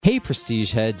Hey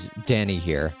Prestige Heads, Danny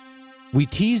here. We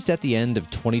teased at the end of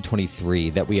 2023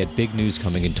 that we had big news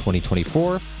coming in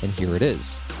 2024, and here it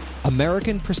is.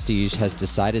 American Prestige has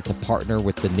decided to partner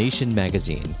with The Nation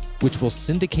magazine, which will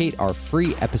syndicate our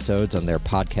free episodes on their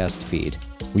podcast feed.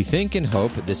 We think and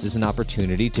hope this is an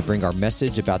opportunity to bring our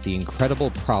message about the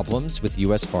incredible problems with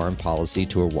U.S. foreign policy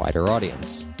to a wider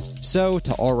audience. So,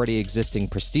 to already existing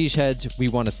Prestige Heads, we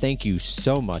want to thank you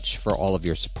so much for all of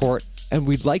your support, and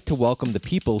we'd like to welcome the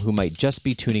people who might just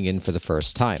be tuning in for the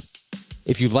first time.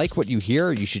 If you like what you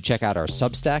hear, you should check out our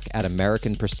Substack at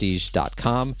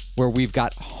AmericanPrestige.com, where we've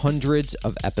got hundreds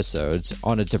of episodes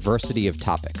on a diversity of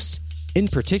topics. In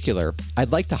particular,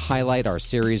 I'd like to highlight our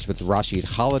series with Rashid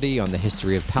Khalidi on the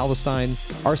history of Palestine,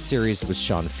 our series with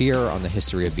Sean Fear on the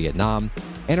history of Vietnam,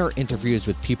 and our interviews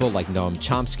with people like Noam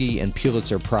Chomsky and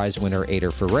Pulitzer Prize winner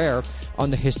Ader Ferrer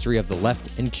on the history of the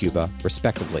left and Cuba,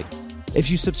 respectively. If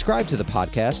you subscribe to the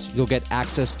podcast, you'll get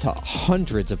access to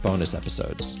hundreds of bonus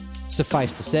episodes.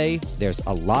 Suffice to say, there's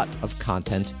a lot of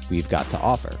content we've got to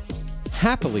offer.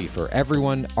 Happily for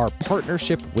everyone, our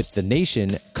partnership with The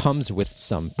Nation comes with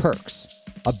some perks.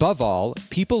 Above all,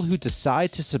 people who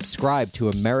decide to subscribe to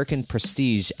American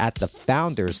Prestige at the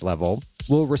founders level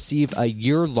will receive a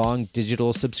year-long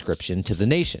digital subscription to The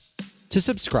Nation. To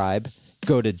subscribe,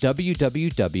 go to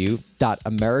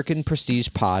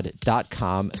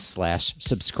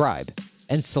www.americanprestigepod.com/subscribe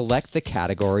and select the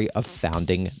category of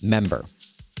founding member.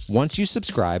 Once you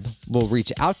subscribe, we'll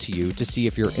reach out to you to see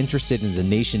if you're interested in the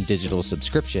Nation digital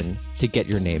subscription to get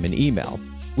your name and email,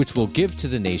 which we'll give to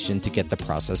the Nation to get the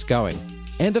process going.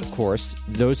 And of course,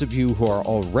 those of you who are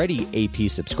already AP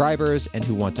subscribers and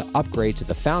who want to upgrade to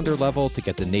the founder level to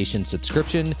get the Nation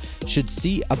subscription should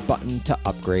see a button to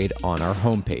upgrade on our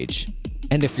homepage.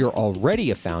 And if you're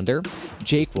already a founder,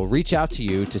 Jake will reach out to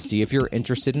you to see if you're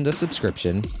interested in the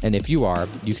subscription, and if you are,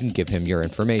 you can give him your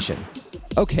information.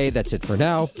 Okay, that's it for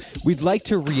now. We'd like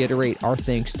to reiterate our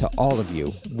thanks to all of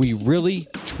you. We really,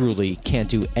 truly can't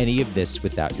do any of this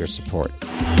without your support.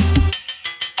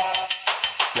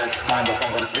 That's kind of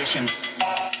conversation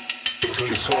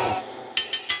between the soul.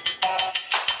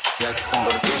 That's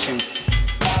conversation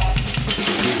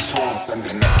between the soul and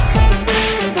the mind.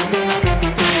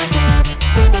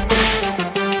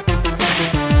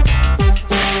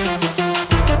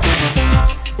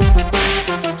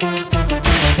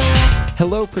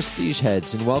 Hello, Prestige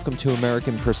Heads, and welcome to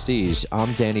American Prestige.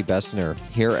 I'm Danny Bessner,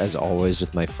 here as always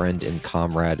with my friend and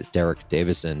comrade, Derek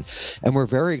Davison. And we're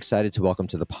very excited to welcome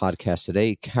to the podcast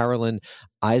today, Carolyn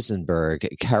Eisenberg.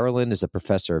 Carolyn is a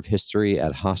professor of history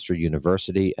at Hofstra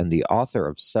University and the author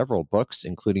of several books,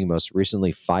 including most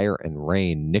recently Fire and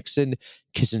Rain, Nixon,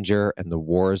 Kissinger, and the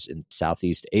Wars in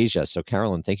Southeast Asia. So,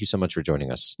 Carolyn, thank you so much for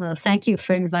joining us. Well, thank you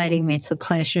for inviting me. It's a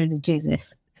pleasure to do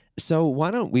this. So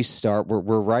why don't we start?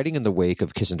 We're writing in the wake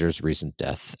of Kissinger's recent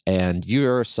death, and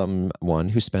you're someone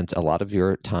who spent a lot of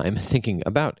your time thinking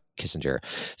about Kissinger.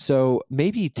 So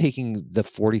maybe taking the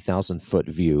 40,000-foot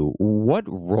view, what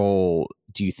role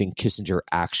do you think Kissinger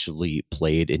actually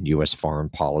played in U.S. foreign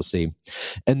policy?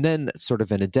 And then sort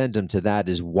of an addendum to that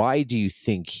is, why do you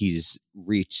think he's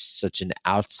reached such an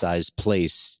outsized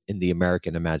place in the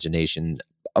American imagination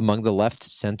among the left,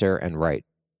 center, and right?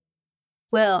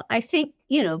 Well, I think,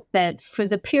 that for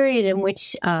the period in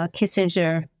which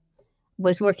Kissinger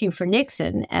was working for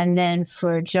Nixon and then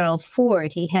for Gerald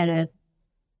Ford, he had a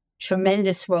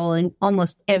tremendous role in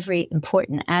almost every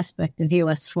important aspect of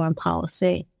U.S. foreign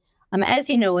policy. As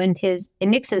you know, in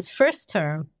Nixon's first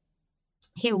term,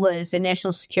 he was a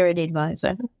national security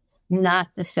advisor, not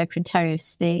the Secretary of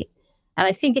State. And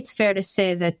I think it's fair to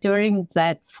say that during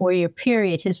that 4-year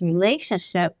period, his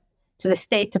relationship to the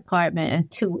State Department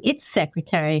and to its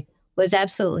secretary was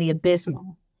absolutely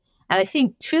abysmal. And I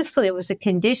think, truthfully, it was a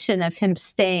condition of him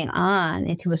staying on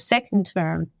into a second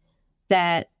term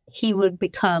that he would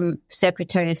become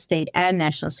Secretary of State and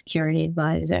National Security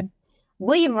Advisor.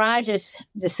 William Rogers,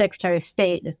 the Secretary of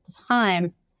State at the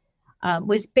time,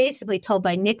 was basically told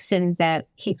by Nixon that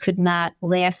he could not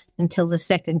last until the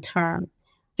second term.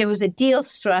 There was a deal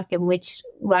struck in which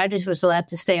Rogers was allowed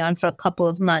to stay on for a couple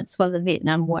of months while the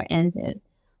Vietnam War ended.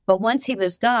 But once he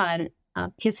was gone,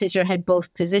 Kissinger had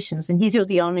both positions, and he's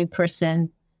the only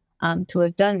person to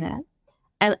have done that.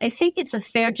 And I think it's a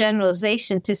fair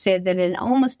generalization to say that in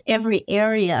almost every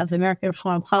area of American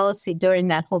foreign policy during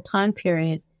that whole time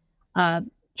period,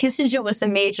 Kissinger was a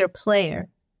major player.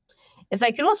 If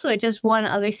I could also add just one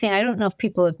other thing, I don't know if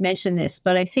people have mentioned this,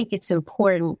 but I think it's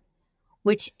important,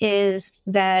 which is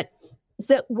that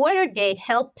Watergate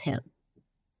helped him.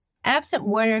 absent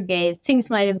Watergate, things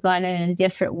might have gone in a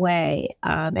different way,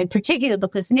 in particular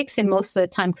because Nixon most of the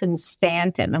time couldn't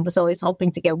stand him and was always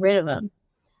hoping to get rid of him.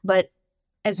 But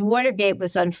as Watergate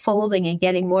was unfolding and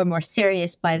getting more and more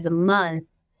serious by the month,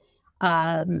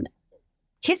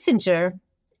 Kissinger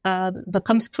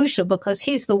becomes crucial because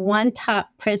he's the one top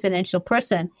presidential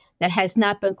person that has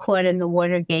not been caught in the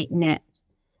Watergate net.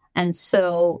 And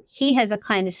so he has a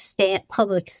kind of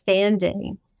public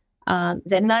standing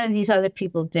that none of these other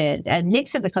people did. And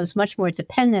Nixon becomes much more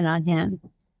dependent on him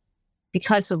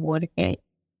because of Watergate.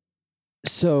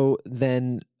 So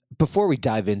then before we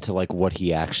dive into like what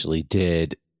he actually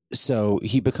did, so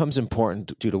he becomes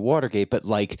important due to Watergate, but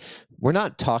like we're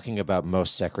not talking about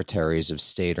most secretaries of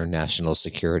state or national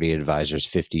security advisors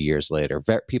 50 years later.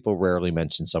 People rarely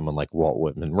mention someone like Walt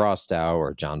Whitman Rostow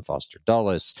or John Foster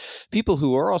Dulles, people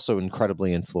who are also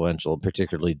incredibly influential,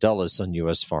 particularly Dulles, on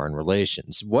U.S. foreign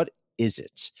relations. What is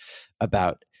it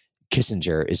about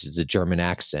Kissinger? Is it the German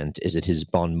accent? Is it his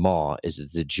bon mot? Is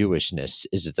it the Jewishness?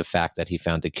 Is it the fact that he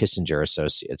founded Kissinger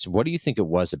Associates? What do you think it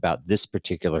was about this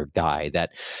particular guy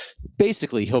that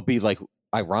basically he'll be like,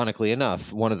 ironically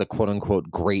enough, one of the quote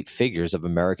unquote great figures of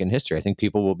American history? I think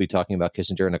people will be talking about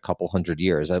Kissinger in a couple hundred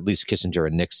years, at least Kissinger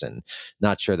and Nixon.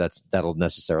 Not sure that'll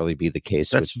necessarily be the case.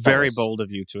 That's very bold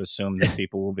of you to assume that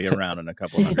people will be around in a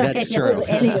couple hundred years. That's true.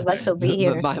 Any of us will be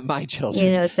here. My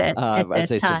children, at as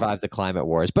they time. survive the climate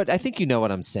wars. But I think you know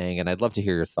what I'm saying, and I'd love to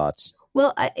hear your thoughts.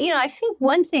 Well, I think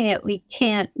one thing that we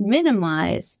can't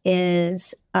minimize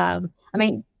is,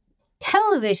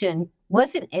 television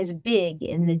wasn't as big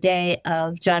in the day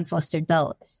of John Foster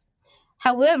Dulles.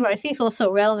 However, I think it's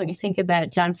also relevant to think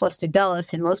about John Foster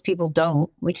Dulles, and most people don't,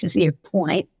 which is your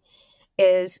point,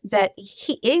 is that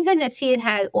even if he had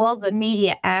had all the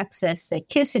media access that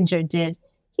Kissinger did,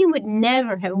 he would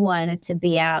never have wanted to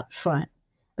be out front.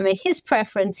 I mean, his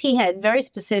preference, he had very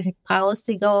specific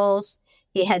policy goals.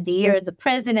 He had the ear of the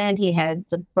president. He had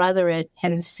the brother at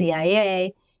head of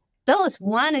CIA. Dulles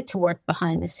wanted to work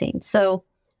behind the scenes. So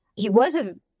he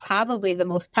wasn't probably the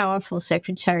most powerful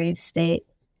Secretary of State,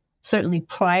 certainly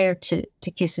prior to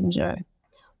Kissinger.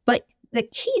 But the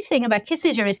key thing about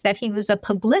Kissinger is that he was a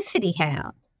publicity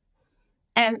hound.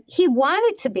 And he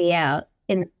wanted to be out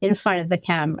in front of the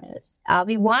cameras.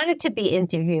 He wanted to be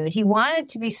interviewed. He wanted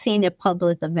to be seen at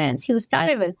public events. He was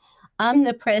kind of an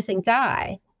omnipresent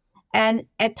guy. And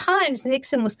at times,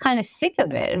 Nixon was kind of sick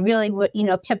of it and really,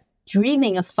 kept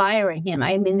dreaming of firing him.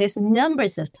 I mean, there's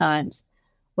numbers of times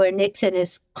where Nixon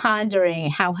is pondering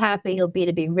how happy he'll be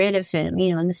to be rid of him,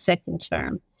 in the second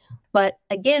term. But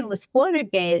again, with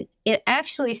Watergate, it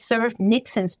actually served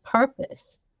Nixon's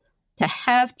purpose to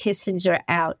have Kissinger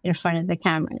out in front of the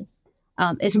cameras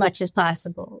as much as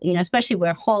possible, especially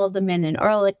where Haldeman and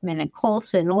Ehrlichman and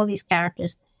Colson, all these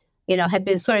characters, had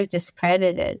been sort of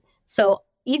discredited. So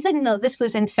even though this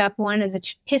was, in fact, one of the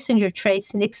Kissinger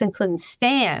traits Nixon couldn't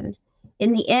stand,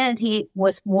 in the end, he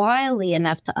was wily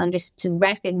enough to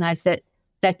recognize that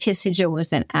Kissinger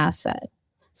was an asset.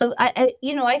 So,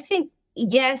 I think,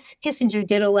 yes, Kissinger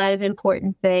did a lot of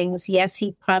important things. Yes,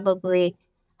 he probably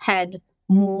had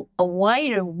a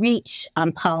wider reach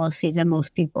on policy than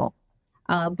most people.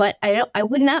 But I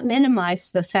would not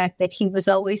minimize the fact that he was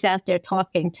always out there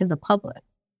talking to the public.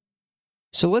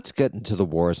 So let's get into the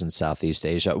wars in Southeast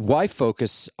Asia. Why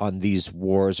focus on these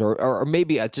wars, or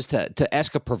maybe just to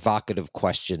ask a provocative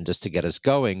question just to get us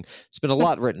going? There's been a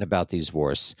lot written about these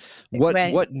wars.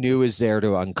 What new is there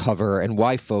to uncover, and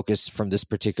why focus from this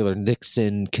particular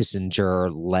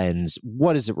Nixon-Kissinger lens?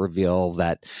 What does it reveal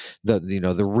that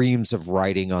the reams of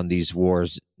writing on these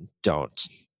wars don't?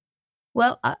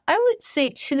 Well, I would say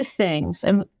two things,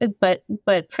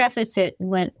 but preface it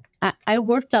when I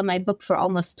worked on my book for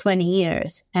almost 20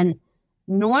 years, and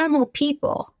normal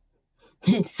people,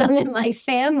 and some in my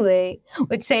family,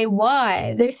 would say,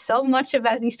 why? There's so much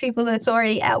about these people that's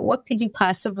already out. What could you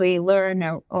possibly learn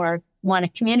or want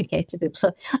to communicate to them?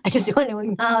 So I just want to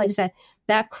acknowledge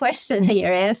that question that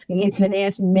you're asking, it's been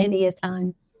asked many a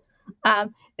time.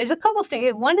 There's a couple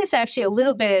things. One is actually a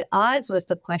little bit at odds with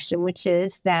the question, which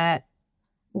is that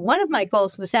one of my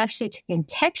goals was actually to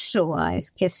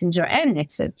contextualize Kissinger and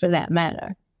Nixon, for that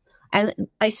matter. And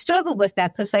I struggled with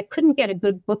that because I couldn't get a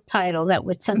good book title that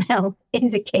would somehow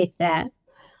indicate that.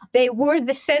 They were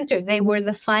the center. They were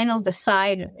the final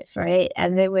deciders, right?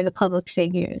 And they were the public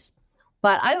figures.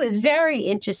 But I was very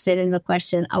interested in the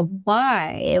question of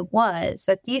why it was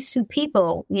that these two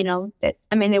people,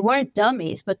 they weren't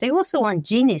dummies, but they also weren't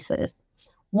geniuses.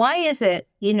 Why is it,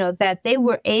 that they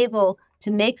were able to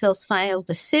make those final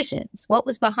decisions? What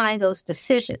was behind those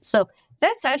decisions? So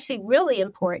that's actually really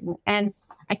important. And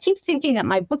I keep thinking that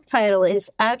my book title is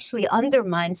actually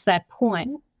undermines that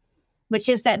point, which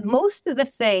is that most of the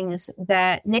things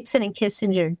that Nixon and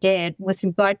Kissinger did with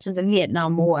regard to the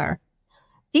Vietnam War,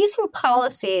 these were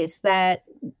policies that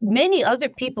many other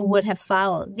people would have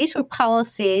followed. These were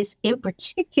policies in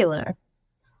particular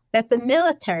that the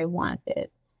military wanted.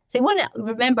 So you want to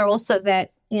remember also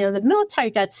that, the military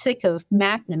got sick of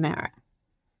McNamara,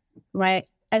 right?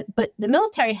 But the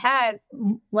military had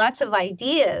lots of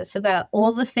ideas about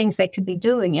all the things they could be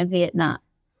doing in Vietnam.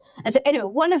 And so anyway,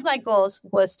 one of my goals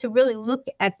was to really look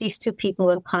at these two people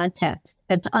in context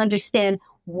and to understand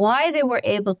why they were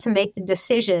able to make the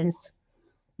decisions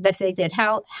that they did.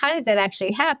 How did that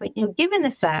actually happen? Given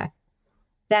the fact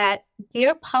that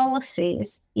their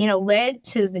policies, led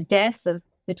to the death of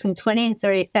between 20 and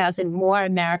 30,000 more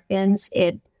Americans.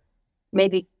 It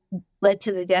maybe led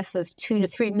to the death of 2 to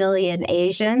 3 million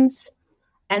Asians.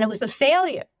 And it was a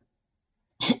failure.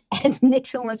 And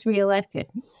Nixon was reelected.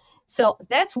 So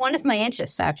that's one of my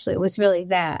interests, actually. It was really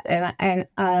that. And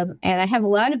I have a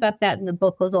lot about that in the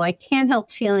book, although I can't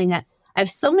help feeling that I have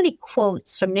so many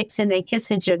quotes from Nixon and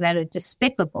Kissinger that are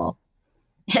despicable.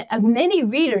 Many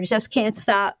readers just can't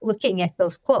stop looking at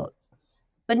those quotes.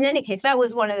 But in any case, that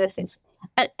was one of the things.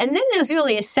 And then there's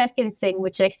really a second thing,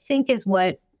 which I think is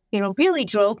what, really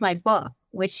drove my book,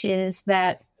 which is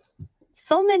that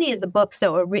so many of the books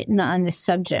that were written on this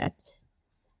subject,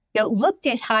 looked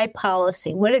at high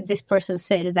policy. What did this person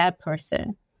say to that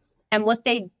person? And what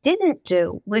they didn't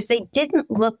do was they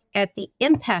didn't look at the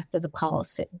impact of the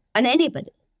policy on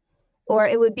anybody. Or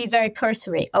it would be very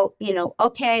cursory. Oh,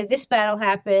 okay, this battle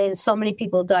happened, so many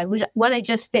people died, what I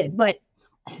just did. But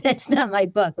that's not my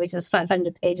book, which is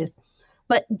 500 pages.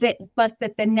 But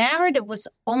that the narrative was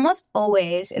almost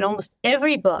always, in almost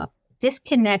every book,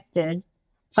 disconnected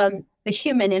from the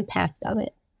human impact of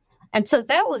it. And so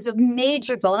that was a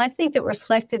major goal. And I think it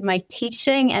reflected my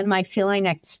teaching and my feeling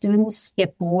that students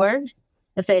get bored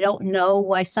if they don't know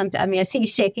why something. I mean, I see you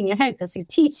shaking your head because you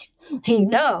teach, you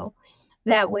know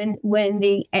that when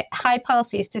the high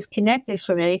policy is disconnected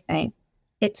from anything,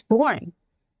 it's boring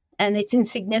and it's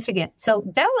insignificant. So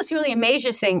that was really a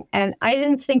major thing. And I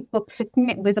didn't think books,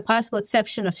 with the possible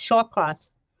exception of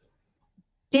Shawcross,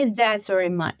 did that very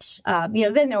much.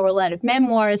 Then there were a lot of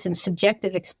memoirs and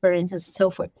subjective experiences and so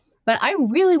forth. But I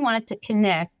really wanted to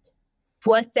connect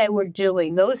what they were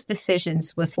doing, those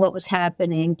decisions, with what was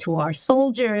happening to our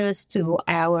soldiers, to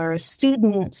our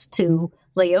students, to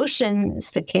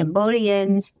Laotians, to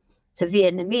Cambodians, to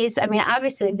Vietnamese. I mean,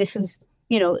 obviously, this is,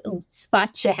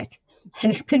 spot check.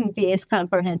 It couldn't be as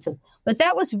comprehensive. But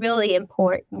that was really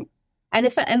important. And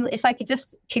if I could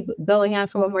just keep going on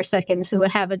for one more second, this is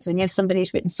what happens when you have somebody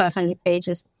who's written 500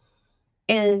 pages,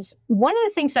 is one of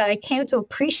the things that I came to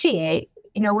appreciate,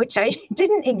 which I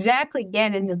didn't exactly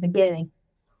get in the beginning,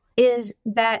 is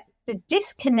that the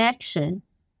disconnection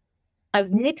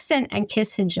of Nixon and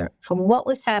Kissinger from what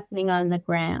was happening on the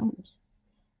ground,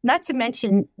 not to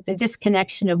mention the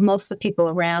disconnection of most of the people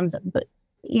around them, but,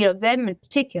 them in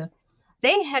particular,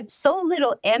 they had so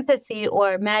little empathy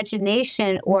or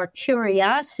imagination or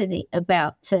curiosity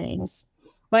about things,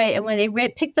 right? And when they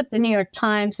picked up the New York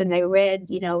Times and they read,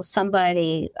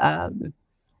 somebody,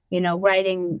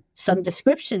 writing some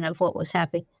description of what was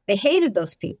happening, they hated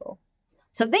those people.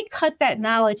 So they cut that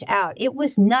knowledge out. It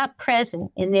was not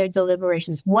present in their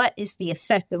deliberations. What is the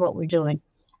effect of what we're doing?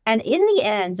 And in the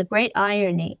end, the great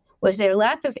irony was their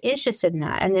lack of interest in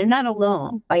that, and they're not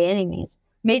alone by any means,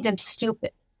 made them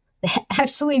stupid. They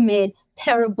actually made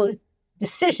terrible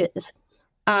decisions,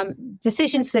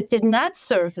 decisions that did not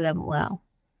serve them well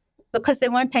because they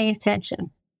weren't paying attention.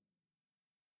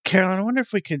 Carolyn, I wonder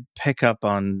if we could pick up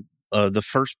on the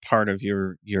first part of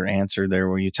your answer there,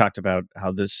 where you talked about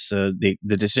how this the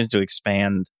decision to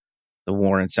expand the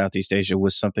war in Southeast Asia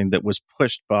was something that was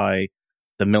pushed by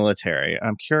the military.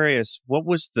 I'm curious, what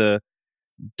was the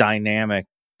dynamic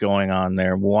going on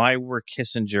there? Why were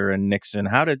Kissinger and Nixon?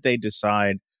 How did they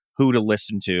decide who to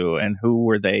listen to, and who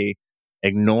were they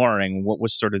ignoring? What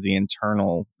was sort of the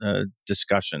internal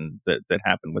discussion that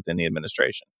happened within the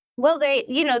administration? Well,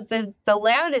 the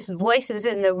loudest voices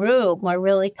in the room were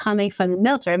really coming from the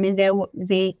military. I mean,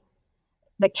 the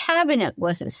cabinet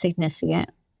wasn't significant,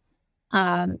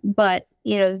 but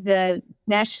the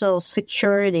national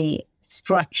security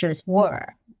structures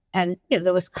were, and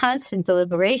there was constant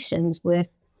deliberations with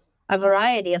a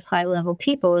variety of high-level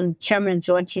people, and Chairman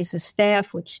George Chief's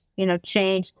staff, which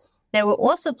changed. They were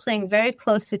also paying very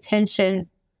close attention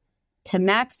to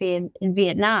McAfee in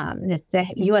Vietnam.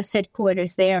 The U.S.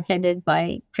 headquarters there, headed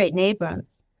by Creighton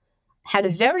Abrams, had a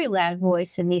very loud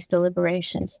voice in these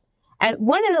deliberations. And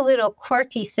one of the little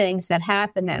quirky things that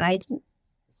happened, and I didn't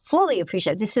fully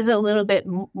appreciate. This is a little bit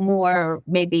more,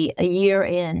 maybe a year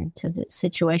into the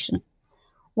situation.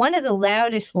 One of the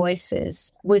loudest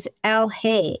voices was Al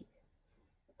Haig,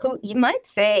 who you might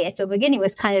say at the beginning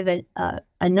was kind of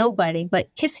a nobody,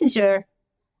 but Kissinger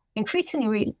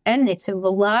increasingly and Nixon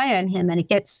rely on him, and it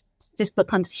just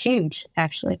becomes huge,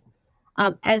 actually,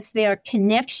 as their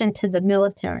connection to the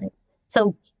military.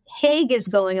 So Haig is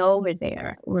going over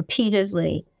there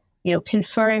repeatedly,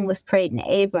 conferring with Creighton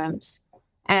Abrams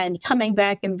and coming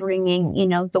back and bringing,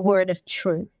 the word of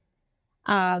truth.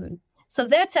 So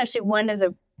that's actually one of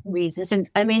the reasons. And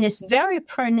I mean, it's very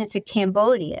pertinent to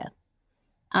Cambodia.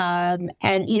 And,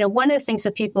 one of the things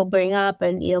that people bring up,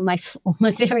 and, my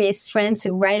various friends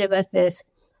who write about this,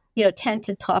 tend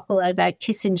to talk a lot about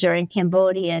Kissinger in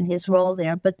Cambodia and his role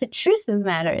there. But the truth of the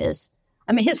matter is,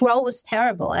 I mean, his role was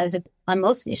terrible on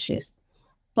most issues.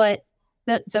 But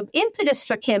the impetus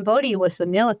for Cambodia was the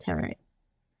military.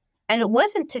 And it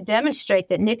wasn't to demonstrate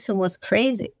that Nixon was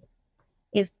crazy.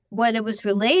 What it was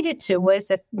related to was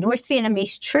that North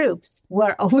Vietnamese troops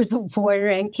were over the border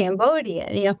in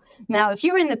Cambodia. Now, if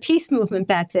you were in the peace movement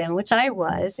back then, which I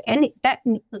was, and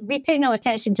we pay no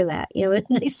attention to that.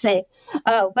 They say,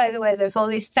 oh, by the way, there's all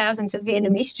these thousands of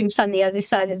Vietnamese troops on the other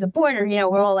side of the border.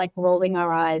 We're all like rolling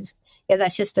our eyes. Yeah,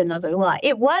 that's just another lie.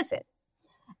 It wasn't.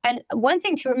 And one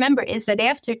thing to remember is that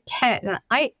after Tet, and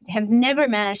I have never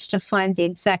managed to find the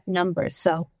exact numbers,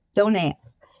 so don't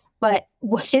ask. But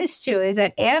what is true is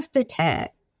that after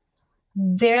Tet,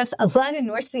 there's a lot of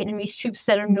North Vietnamese troops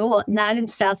that are not in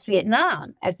South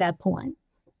Vietnam at that point.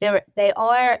 They've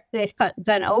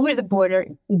gone over the border,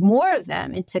 more of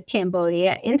them into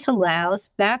Cambodia, into Laos,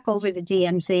 back over the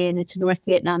DMZ and into North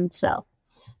Vietnam itself.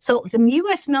 So the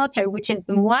U.S. military, which had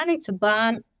been wanting to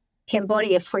bomb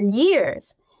Cambodia for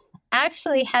years,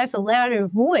 actually has a louder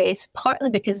voice,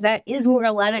 partly because that is where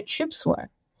a lot of troops were.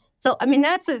 So, I mean,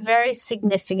 that's a very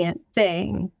significant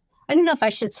thing. I don't know if I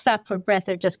should stop for breath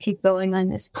or just keep going on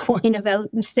this point about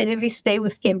if we stay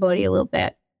with Cambodia a little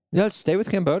bit. Yeah, let's stay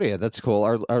with Cambodia. That's cool.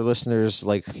 Our listeners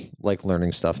like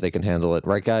learning stuff. They can handle it.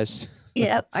 Right, guys?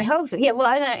 Yeah, I hope so. Yeah, well,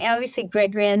 obviously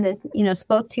Greg Rand,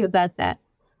 spoke to you about that.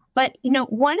 But,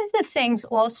 one of the things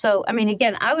also, I mean,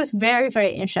 again, I was very,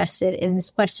 very interested in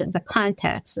this question, the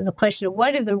context, and the question of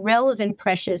what are the relevant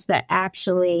pressures that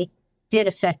actually did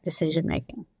affect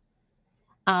decision-making.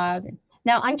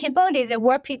 Now, on Cambodia, there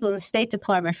were people in the State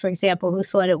Department, for example, who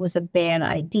thought it was a bad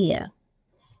idea.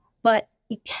 But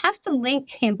you have to link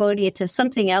Cambodia to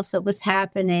something else that was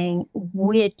happening,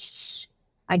 which,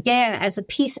 again, as a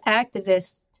peace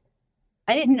activist,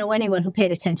 I didn't know anyone who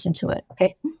paid attention to it,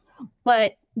 okay?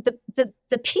 But the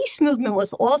peace movement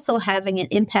was also having an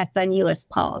impact on U.S.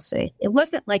 policy. It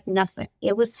wasn't like nothing.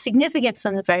 It was significant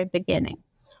from the very beginning,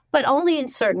 but only in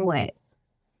certain ways.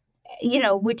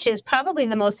 Which is probably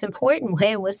the most important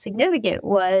way it was significant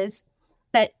was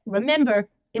that, remember,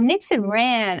 Nixon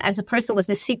ran as a person with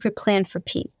a secret plan for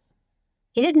peace.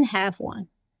 He didn't have one.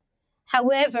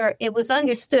 However, it was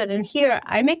understood, and here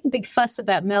I make a big fuss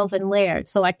about Melvin Laird,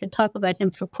 so I could talk about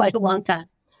him for quite a long time.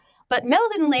 But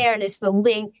Melvin Laird is the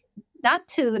link, not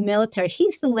to the military,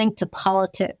 he's the link to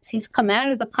politics. He's come out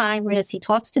of the Congress, he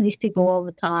talks to these people all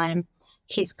the time.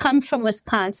 He's come from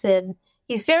Wisconsin.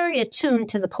 He's very attuned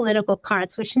to the political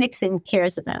currents, which Nixon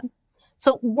cares about.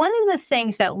 So one of the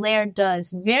things that Laird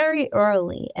does very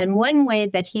early, and one way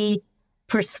that he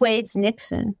persuades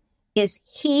Nixon, is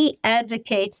he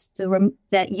advocates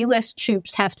that U.S.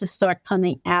 troops have to start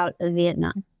coming out of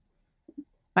Vietnam.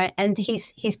 Right? And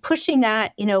he's pushing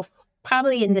that,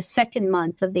 probably in the second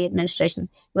month of the administration.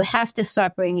 You have to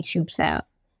start bringing troops out.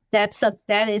 That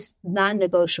is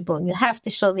non-negotiable. You have to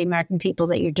show the American people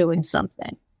that you're doing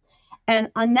something.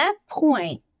 And on that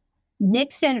point,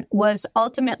 Nixon was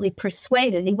ultimately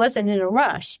persuaded. He wasn't in a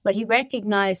rush, but he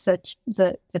recognized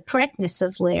the correctness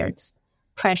of Laird's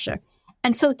pressure.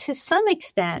 And so to some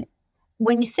extent,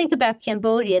 when you think about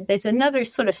Cambodia, there's another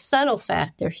sort of subtle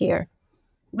factor here,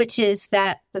 which is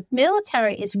that the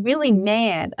military is really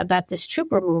mad about this troop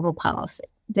removal policy.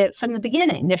 That from the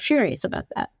beginning, they're furious about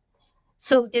that.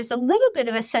 So there's a little bit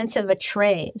of a sense of a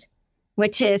trade,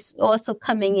 which is also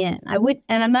coming in.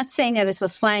 And I'm not saying that it's a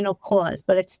final cause,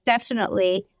 but it's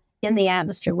definitely in the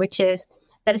atmosphere, which is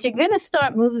that if you're going to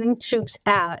start moving troops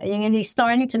out and you're going to be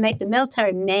starting to make the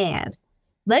military mad,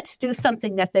 let's do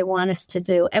something that they want us to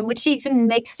do, and which even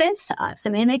makes sense to us. I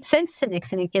mean, it makes sense to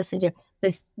Nixon and Kissinger.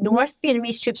 The North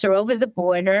Vietnamese troops are over the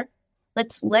border.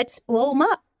 Let's blow them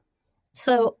up.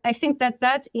 So I think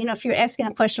that's, if you're asking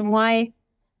a question, why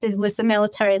was the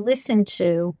military listened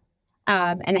to,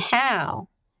 and how,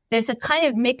 there's a kind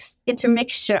of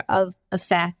intermixture of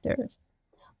factors.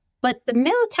 But the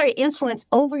military influence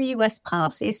over U.S.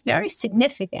 policy is very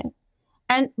significant.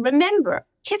 And remember,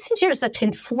 Kissinger is a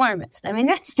conformist. I mean,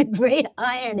 that's the great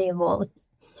irony of all this.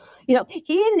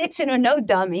 He and Nixon are no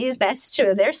dummies. That's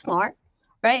true. They're smart,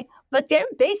 right? But they're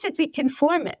basically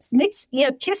conformists.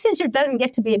 Kissinger doesn't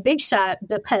get to be a big shot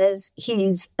because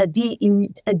he's a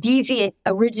deviant,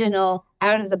 original,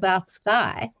 out-of-the-box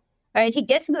guy, right? He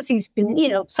gets because he's been,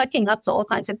 sucking up to all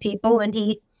kinds of people, and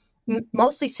he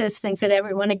mostly says things that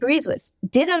everyone agrees with.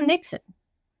 Ditto Nixon.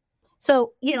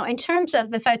 So, in terms of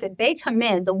the fact that they come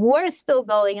in, the war is still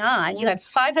going on. You have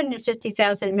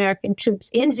 550,000 American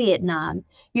troops in Vietnam.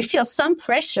 You feel some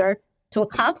pressure to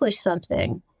accomplish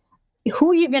something.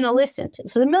 Who are you going to listen to?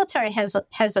 So the military has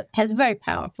a very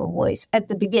powerful voice at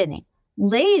the beginning.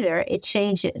 Later, it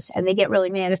changes, and they get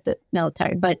really mad at the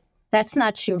military. But that's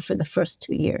not true for the first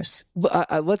 2 years.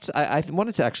 I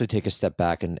wanted to actually take a step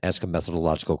back and ask a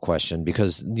methodological question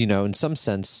because, in some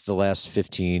sense, the last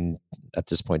 15, at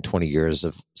this point, 20 years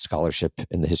of scholarship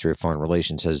in the history of foreign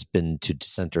relations has been to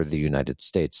center the United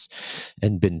States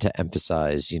and been to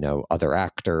emphasize, other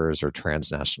actors or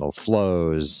transnational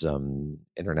flows,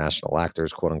 international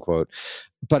actors, quote unquote.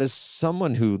 But as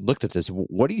someone who looked at this,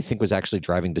 what do you think was actually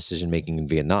driving decision-making in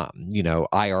Vietnam?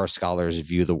 IR scholars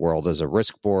view the world as a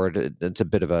risk board. It's a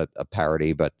bit of a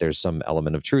parody, but there's some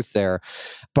element of truth there.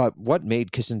 But what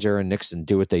made Kissinger and Nixon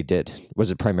do what they did?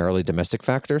 Was it primarily domestic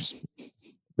factors?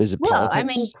 Is it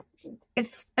politics?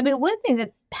 One thing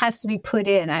that has to be put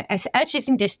in, I actually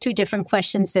think there's two different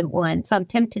questions in one. So I'm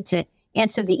tempted to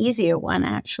answer the easier one,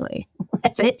 actually,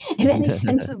 as any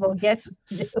sensible guess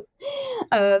would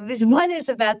do. This one is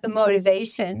about the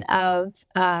motivation of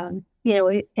the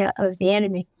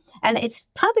enemy. And it's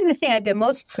probably the thing I've been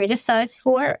most criticized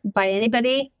for by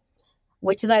anybody,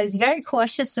 which is I was very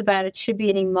cautious about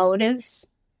attributing motives.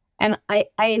 And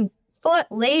I thought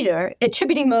later, I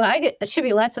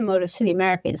attribute lots of motives to the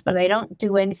Americans, but I don't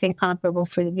do anything comparable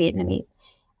for the Vietnamese.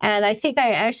 And I think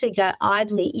I actually got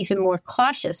oddly even more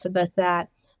cautious about that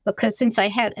because since I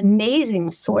had amazing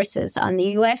sources on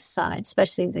the U.S. side,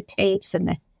 especially the tapes and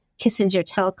the Kissinger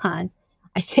telecons,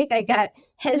 I think I got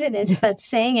hesitant about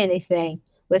saying anything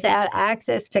without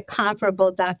access to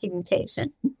comparable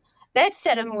documentation. That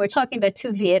said, we're talking about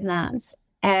two Vietnams.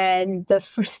 And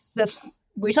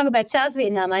we talk about South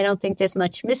Vietnam, I don't think there's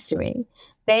much mystery.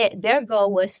 Their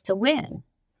goal was to win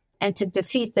and to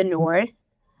defeat the North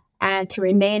and to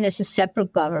remain as a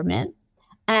separate government.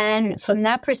 And from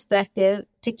that perspective,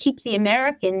 to keep the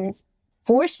American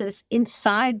forces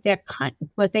inside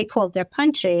what they called their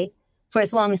country for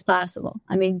as long as possible.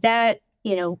 I mean, that,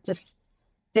 just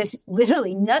there's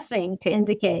literally nothing to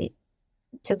indicate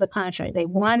to the contrary. They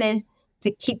wanted to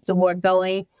keep the war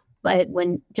going. But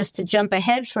just to jump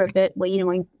ahead for a bit,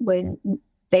 when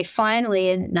they finally,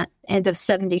 in the end of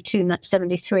 72, not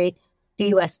 73, the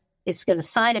U.S. is going to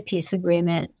sign a peace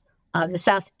agreement, the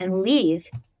South and leave,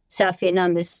 South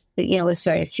Vietnam is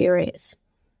very furious.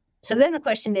 So then the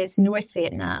question is North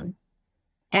Vietnam.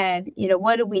 And,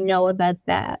 what do we know about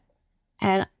that?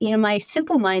 And, my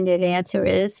simple-minded answer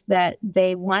is that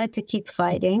they wanted to keep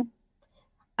fighting.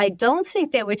 I don't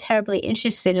think they were terribly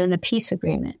interested in a peace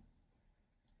agreement.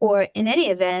 Or in any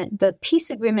event, the peace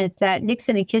agreement that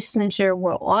Nixon and Kissinger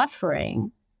were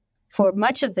offering for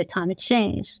much of the time had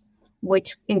changed,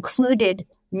 which included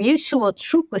mutual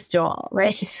troop withdrawal,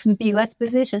 right? This was the U.S.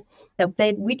 position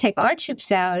that we take our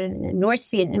troops out and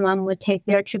North Vietnam would take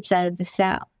their troops out of the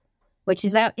South,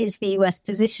 that is the U.S.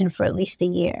 position for at least a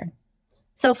year.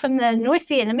 So from the North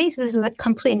Vietnamese, this is a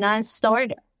complete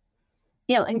non-starter,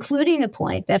 including the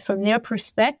point that from their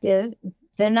perspective,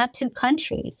 they're not two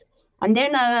countries. And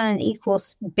they're not on an equal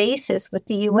basis with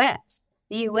the U.S.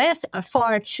 The U.S. are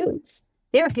foreign troops.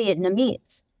 They're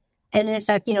Vietnamese. And in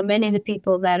fact, many of the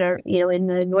people that are, in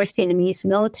the North Vietnamese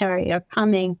military are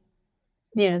coming,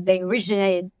 they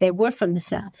were from the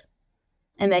South.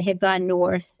 And they had gone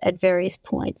north at various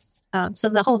points. So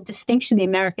the whole distinction the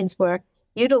Americans were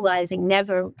utilizing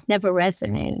never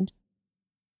resonated.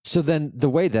 So then the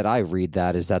way that I read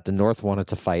that is that the North wanted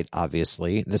to fight,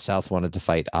 obviously. The South wanted to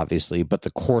fight, obviously. But the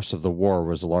course of the war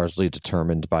was largely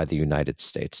determined by the United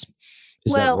States.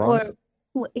 Is that wrong?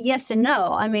 Yes and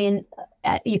no. I mean,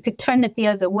 you could turn it the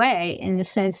other way in the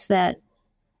sense that,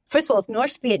 first of all, if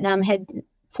North Vietnam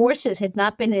forces had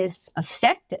not been as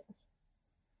effective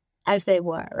as they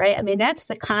were, right? I mean, that's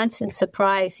the constant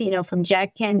surprise, from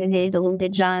Jack Kennedy to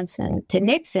Lyndon Johnson to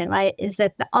Nixon, right? Is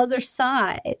that the other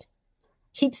side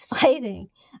keeps fighting,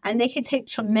 and they can take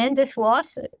tremendous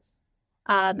losses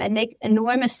and make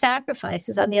enormous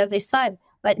sacrifices on the other side,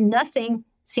 but nothing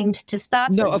seemed to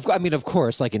stop No, him. of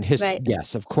course, like in history, Right.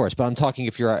 yes, of course. But I'm talking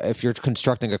if you're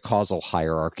constructing a causal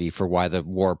hierarchy for why the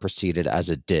war proceeded as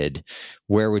it did,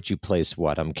 where would you place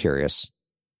what? I'm curious.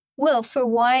 Well, for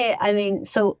why,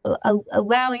 so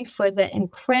allowing for the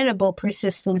incredible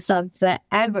persistence of the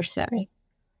adversary.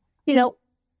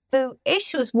 The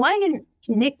issue is, why didn't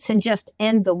Nixon just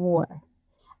end the war?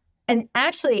 And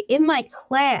actually, in my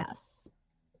class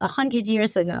 100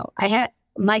 years ago, I had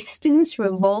my students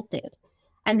revolted,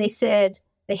 and they said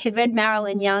they had read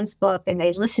Marilyn Young's book, and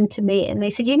they listened to me, and they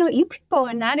said, you people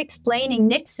are not explaining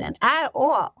Nixon at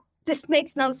all. This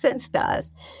makes no sense to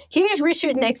us. Here's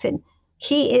Richard Nixon.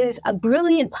 He is a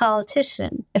brilliant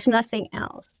politician, if nothing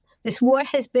else. This war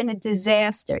has been a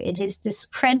disaster. It has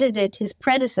discredited his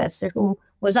predecessor, who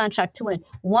was on track to win.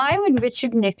 Why would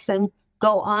Richard Nixon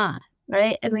go on,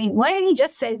 right? Why didn't he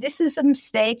just say, this is a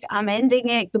mistake, I'm ending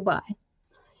it, goodbye?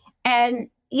 And,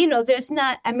 there's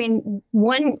not,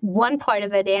 one part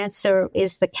of that answer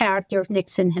is the character of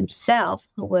Nixon himself,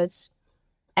 who was,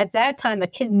 at that time, a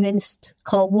convinced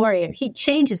Cold Warrior. He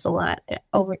changes a lot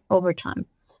over time.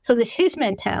 So there's his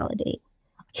mentality.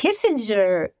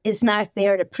 Kissinger is not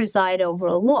there to preside over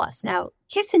a loss. Now,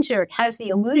 Kissinger has the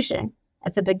illusion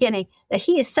at the beginning that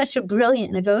he is such a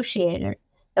brilliant negotiator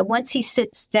that once he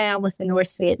sits down with the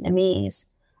North Vietnamese,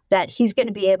 that he's going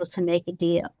to be able to make a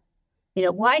deal.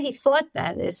 Why he thought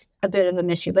that is a bit of a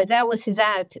mystery, but that was his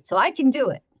attitude. So I can do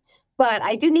it, but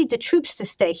I do need the troops to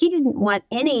stay. He didn't want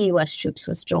any U.S. troops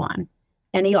withdrawn,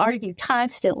 and he argued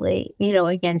constantly,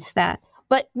 against that.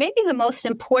 But maybe the most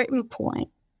important point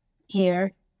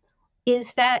here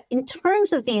is that in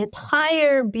terms of the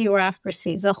entire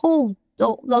bureaucracies,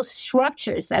 those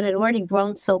structures that had already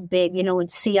grown so big, in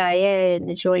CIA and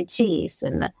the Joint Chiefs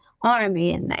and the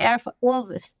Army and the Air Force, all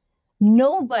this,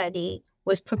 nobody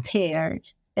was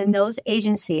prepared in those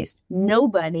agencies.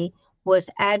 Nobody was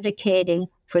advocating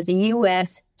for the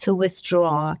U.S. to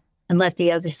withdraw and let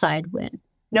the other side win.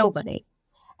 Nobody.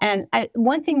 And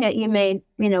one thing that you may,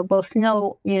 both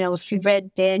know, if you've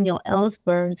read Daniel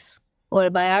Ellsberg's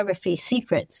autobiography,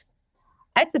 Secrets,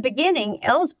 at the beginning,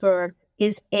 Ellsberg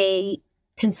is a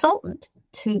consultant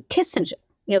to Kissinger.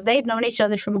 They'd known each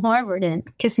other from Harvard, and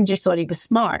Kissinger thought he was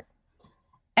smart.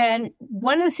 And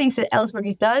one of the things that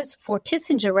Ellsberg does for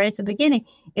Kissinger right at the beginning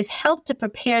is help to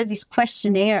prepare these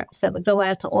questionnaires that would go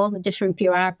out to all the different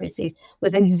bureaucracies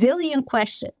with a zillion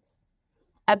questions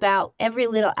about every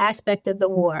little aspect of the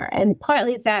war. And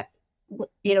partly that,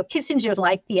 Kissinger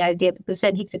liked the idea because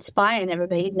then he could spy on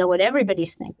everybody, he'd know what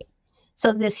everybody's thinking.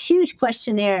 So this huge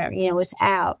questionnaire, is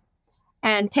out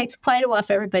and takes quite a while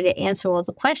for everybody to answer all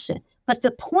the questions. But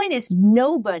the point is,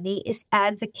 nobody is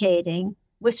advocating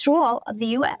withdrawal of the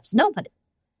U.S. Nobody.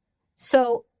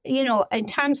 So, in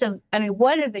terms of,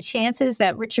 what are the chances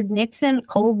that Richard Nixon,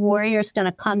 Cold Warrior, is going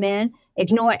to come in,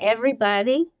 ignore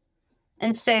everybody,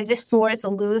 and say this war is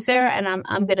a loser, and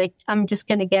I'm just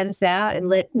gonna get us out and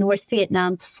let North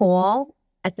Vietnam fall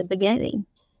at the beginning?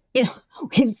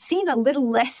 We've seen a little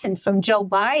lesson from Joe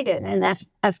Biden and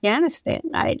Afghanistan,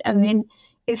 right?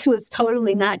 This was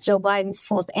totally not Joe Biden's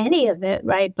fault, any of it,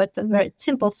 right? But the very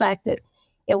simple fact that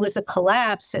it was a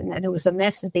collapse and there was a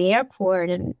mess at the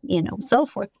airport and, so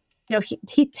forth.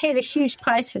 He paid a huge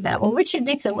price for that. Well, Richard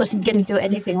Nixon wasn't going to do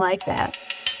anything like that.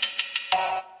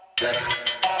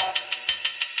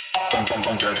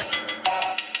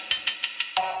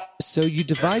 So you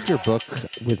divide your book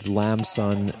with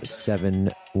Lamson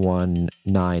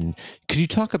 719. Could you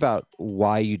talk about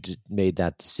why you made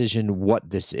that decision, what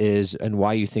this is, and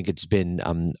why you think it's been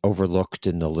overlooked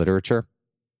in the literature?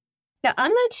 Yeah,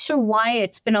 I'm not sure why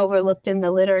it's been overlooked in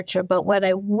the literature, but what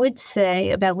I would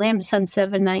say about Lamson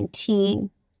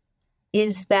 719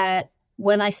 is that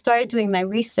when I started doing my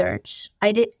research,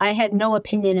 I had no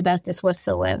opinion about this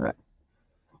whatsoever.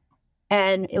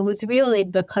 And it was really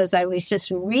because I was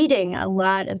just reading a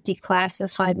lot of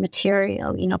declassified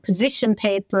material, position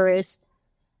papers.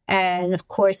 And of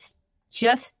course,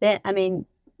 just that,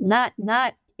 not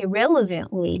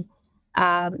irrelevantly,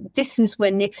 this is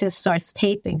when Nixon starts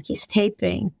taping. He's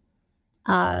taping.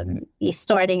 He's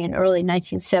starting in early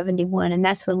 1971, and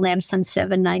that's when Lamson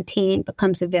 719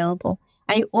 becomes available.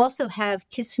 And you also have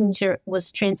Kissinger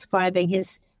was transcribing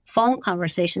his phone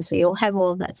conversations, so you'll have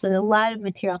all of that. So there's a lot of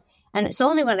material. And it's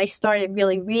only when I started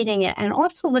really reading it and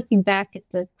also looking back at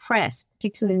the press,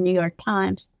 particularly the New York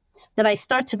Times, that I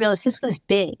start to realize this was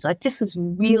big. Like, this was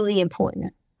really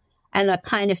important and a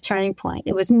kind of turning point.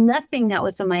 It was nothing that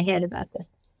was in my head about this.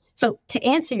 So to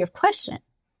answer your question,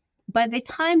 by the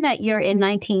time that you're in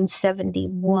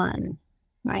 1971,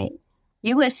 right,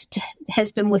 U.S.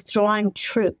 has been withdrawing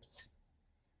troops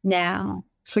now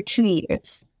for 2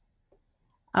 years.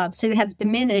 So you have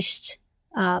diminished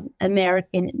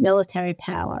American military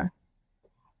power.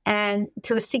 And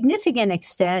to a significant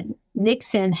extent,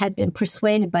 Nixon had been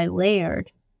persuaded by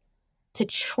Laird to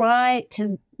try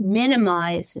to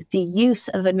minimize the use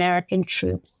of American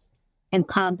troops in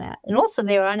combat. And also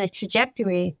they were on a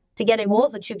trajectory to getting all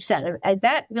the troops out. And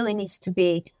that really needs to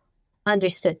be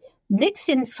understood.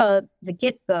 Nixon, from the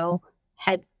get-go,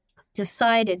 had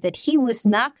decided that he was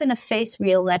not going to face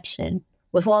re-election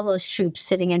with all those troops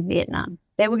sitting in Vietnam.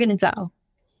 They were going to go.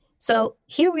 So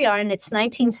here we are, and it's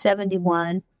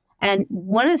 1971. And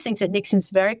one of the things that Nixon's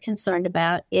very concerned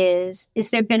about is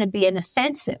there going to be an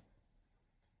offensive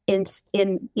in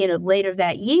later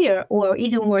that year, or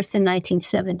even worse in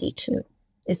 1972?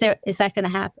 Is that going to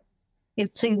happen?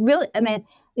 So you really,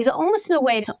 there's almost no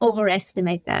way to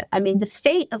overestimate that. The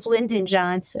fate of Lyndon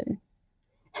Johnson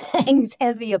hangs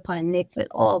heavy upon Nixon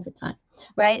all the time,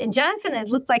 right? And Johnson, it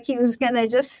looked like he was going to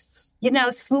just,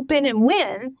 swoop in and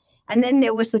win. And then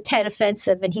there was the Tet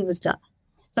Offensive, and he was done.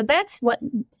 So that's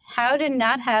how to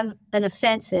not have an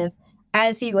offensive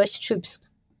as U.S. troops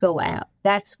go out.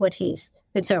 That's what he's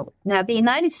concerned with. Now, the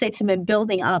United States have been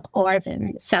building up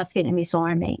ARVN, South Vietnamese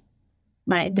Army,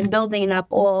 right? Been building it up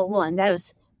all along. That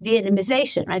was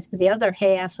Vietnamization, right? The other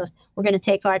half of, we're going to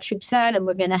take our troops out and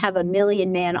we're going to have a 1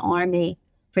 million-man army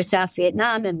for South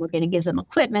Vietnam, and we're going to give them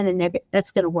equipment, and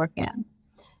that's going to work out.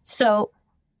 So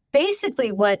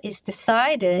basically what is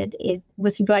decided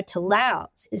with regard to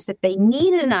Laos is that they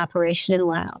need an operation in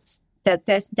Laos.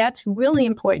 That's really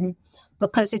important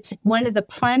because it's one of the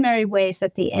primary ways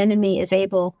that the enemy is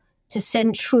able to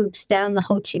send troops down the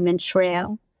Ho Chi Minh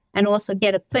Trail and also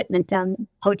get equipment down the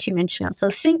Ho Chi Minh Trail. So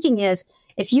the thinking is,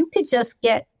 if you could just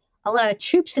get a lot of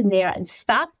troops in there and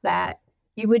stop that,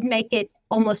 you would make it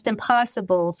almost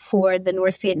impossible for the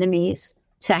North Vietnamese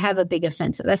to have a big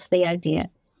offensive. That's the idea.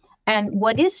 And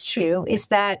what is true is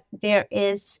that there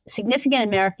is significant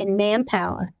American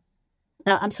manpower.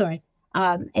 Air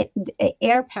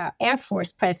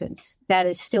Force presence that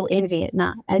is still in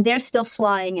Vietnam, and they're still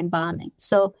flying and bombing.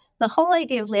 So the whole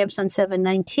idea of Lam Son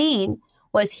 719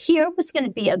 was here was going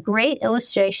to be a great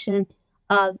illustration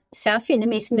of South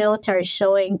Vietnamese military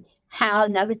showing how,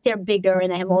 now that they're bigger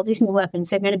and they have all these new weapons,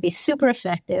 they're going to be super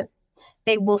effective.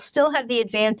 They will still have the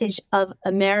advantage of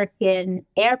American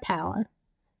air power,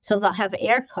 so they'll have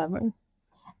air cover.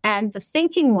 And the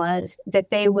thinking was that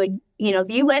they would, the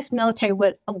U.S. military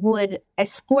would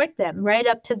escort them right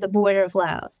up to the border of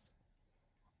Laos.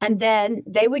 And then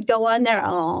they would go on their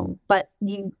own, but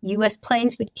U.S.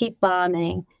 planes would keep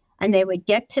bombing, and they would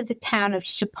get to the town of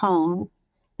Chapong.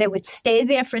 They would stay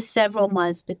there for several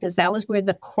months because that was where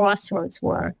the crossroads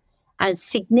were, and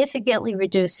significantly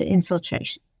reduce the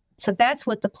infiltration. So that's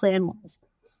what the plan was.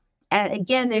 And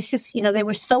again, there's just, they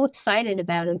were so excited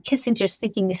about it. Kissinger's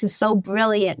thinking this is so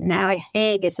brilliant. Now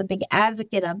Haig is a big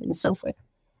advocate of it and so forth.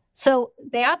 So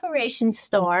the operation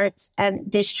starts,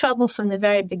 and there's trouble from the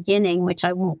very beginning, which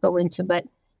I won't go into, but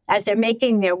as they're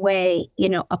making their way,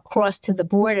 across to the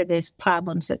border, there's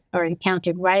problems that are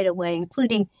encountered right away,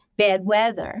 including bad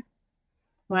weather,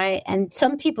 right? And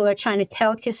some people are trying to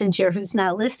tell Kissinger, who's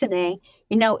not listening,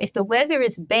 if the weather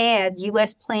is bad,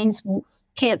 U.S. planes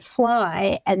can't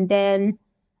fly, and then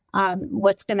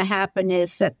what's going to happen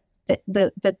is that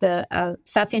the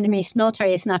South Vietnamese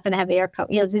military is not going to have air cover.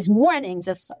 There's warnings,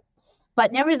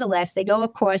 but nevertheless, they go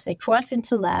across, they cross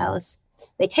into Laos.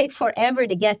 They take forever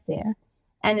to get there.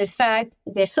 And in fact,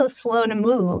 they're so slow to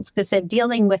move because they're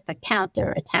dealing with a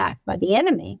counterattack by the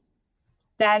enemy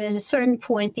that at a certain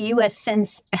point, the U.S.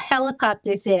 sends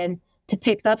helicopters in to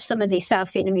pick up some of these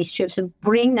South Vietnamese troops and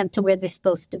bring them to where they're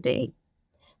supposed to be.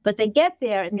 But they get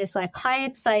there, and there's high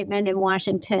excitement in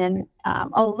Washington.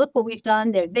 Look what we've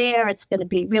done. They're there. It's going to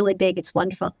be really big. It's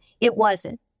wonderful. It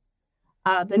wasn't.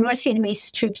 The North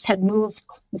Vietnamese troops had moved,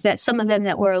 some of them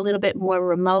that were a little bit more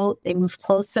remote, they moved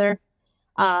closer.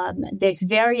 There's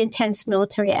very intense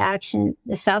military action.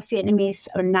 The South Vietnamese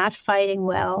are not fighting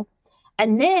well.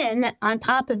 And then, on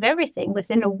top of everything,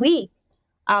 within a week,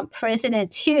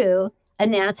 President Thieu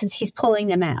announces he's pulling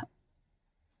them out.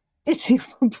 This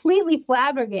is completely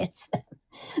flabbergasted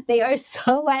them. They are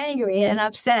so angry and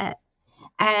upset.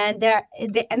 And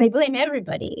they blame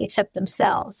everybody except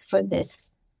themselves for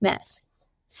this mess.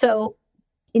 So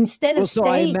instead of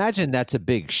I imagine that's a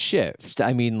big shift.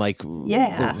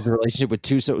 The relationship with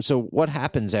Thieu. So what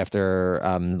happens after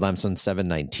Lam Son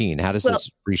 719? How does this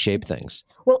reshape things?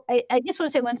 Well, I just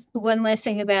want to say one last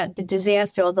thing about the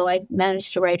disaster, although I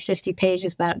managed to write 50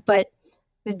 pages about it. But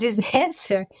the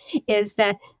disaster is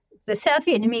that the South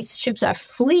Vietnamese troops are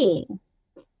fleeing,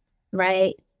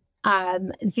 right?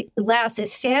 Laos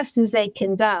as fast as they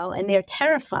can go, and they're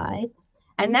terrified.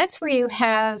 And that's where you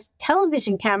have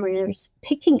television cameras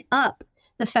picking up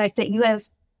the fact that you have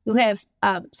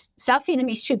South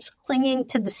Vietnamese troops clinging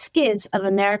to the skids of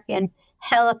American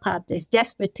helicopters,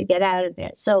 desperate to get out of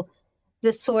there. So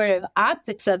the sort of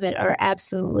optics of it are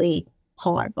absolutely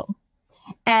horrible.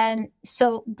 And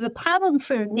so the problem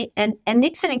for and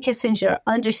Nixon and Kissinger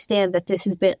understand that this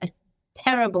has been a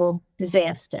terrible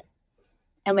disaster.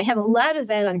 And we have a lot of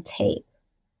that on tape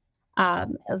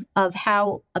of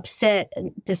how upset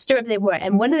and disturbed they were.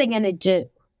 And what are they going to do?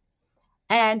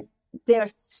 And they're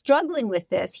struggling with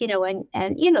this, and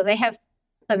they have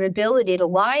an ability to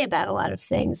lie about a lot of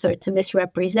things or to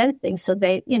misrepresent things. So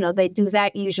they do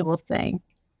that usual thing.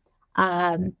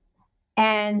 And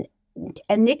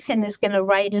Nixon is going to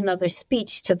write another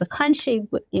speech to the country,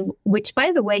 which,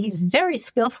 by the way, he's very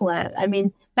skillful at. I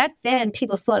mean, back then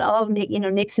people thought,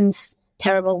 Nixon's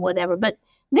terrible, whatever. But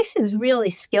Nixon's really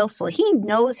skillful. He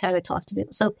knows how to talk to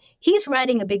people. So he's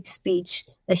writing a big speech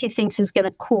that he thinks is going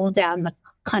to cool down the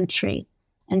country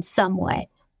in some way.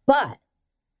 But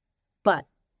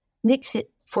Nixon,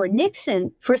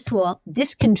 first of all,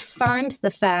 this confirms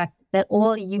the fact that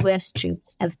all U.S.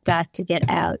 troops have got to get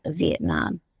out of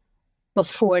Vietnam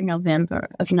before November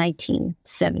of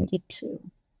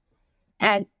 1972.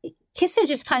 And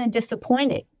Kissinger's kind of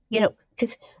disappointed,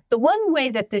 because the one way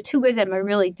that the two of them are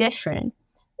really different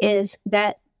is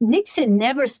that Nixon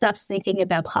never stops thinking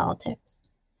about politics.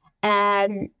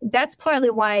 And that's partly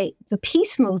why the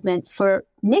peace movement for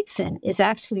Nixon is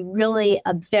actually really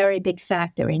a very big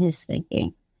factor in his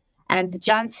thinking. And the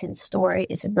Johnson story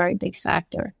is a very big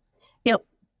factor.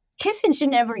 Kissinger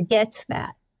never gets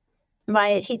that,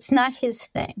 right? It's not his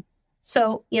thing.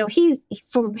 So,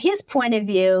 from his point of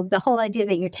view, the whole idea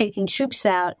that you're taking troops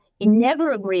out, he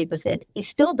never agreed with it. He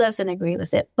still doesn't agree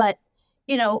with it. But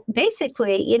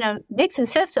basically, Nixon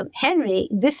says to him, Henry,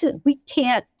 we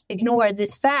can't ignore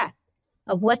this fact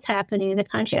of what's happening in the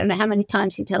country. I don't know how many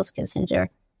times he tells Kissinger,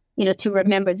 to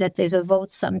remember that there's a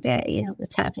vote someday,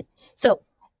 that's happening. So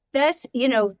that's,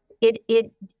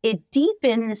 it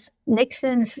deepens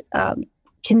Nixon's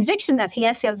conviction that he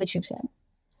has to have the troops out.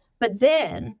 But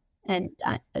then, and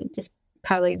just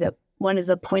probably one of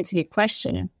the points of your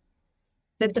question,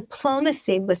 the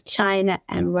diplomacy with China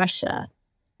and Russia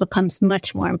becomes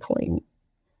much more important,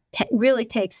 really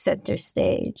takes center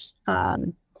stage.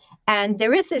 And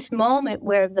there is this moment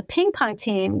where the ping pong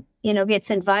team,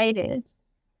 gets invited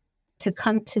to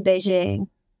come to Beijing.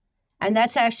 And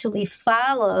that's actually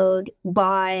followed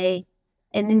by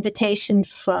an invitation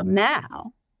from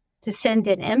Mao to send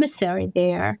an emissary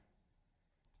there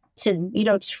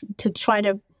to try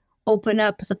to open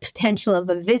up the potential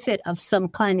of a visit of some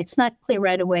kind. It's not clear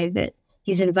right away that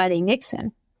he's inviting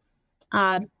Nixon.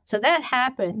 So that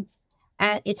happens,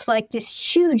 and it's like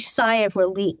this huge sigh of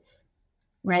relief,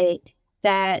 right?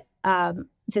 That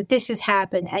this has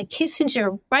happened. And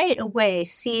Kissinger right away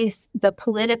sees the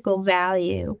political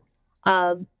value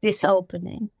of this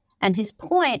opening. And his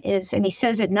point is, and he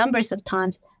says it numbers of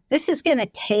times, this is going to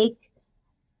take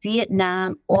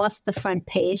Vietnam off the front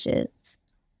pages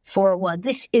for a while.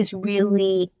 This is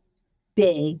really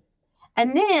big.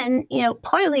 And then,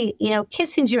 partly,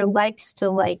 Kissinger likes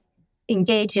to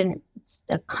engage in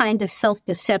a kind of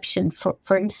self-deception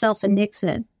for himself and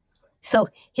Nixon. So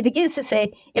he begins to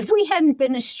say, if we hadn't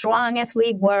been as strong as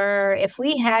we were, if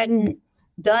we hadn't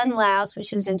done Laos,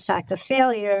 which is in fact a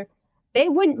failure, they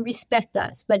wouldn't respect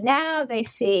us. But now they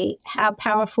see how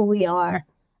powerful we are,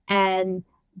 and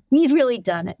we've really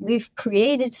done it. We've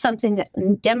created something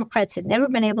that Democrats had never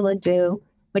been able to do,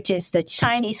 which is the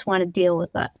Chinese want to deal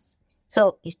with us.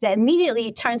 So that immediately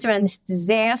it turns around this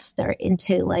disaster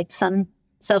into some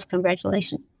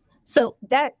self-congratulation. So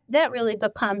that really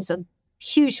becomes a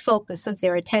huge focus of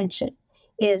their attention,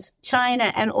 is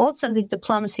China and also the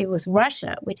diplomacy with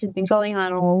Russia, which has been going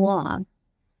on all along.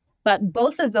 But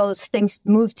both of those things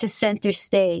move to center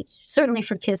stage, certainly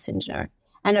for Kissinger,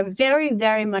 and are very,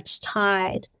 very much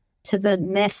tied to the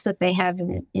mess that they have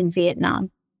in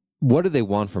Vietnam. What do they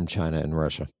want from China and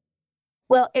Russia?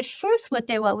 Well, at first what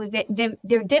they want,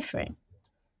 they're different.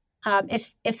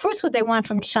 At first what they want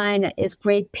from China is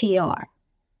great PR,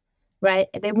 right?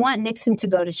 They want Nixon to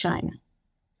go to China,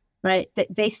 right?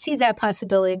 They see that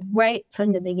possibility right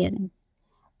from the beginning.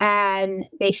 And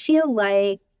they feel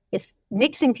like if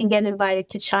Nixon can get invited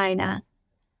to China,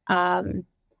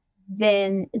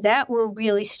 then that will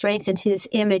really strengthen his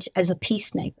image as a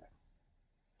peacemaker.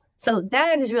 So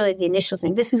that is really the initial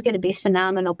thing. This is going to be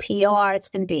phenomenal PR. It's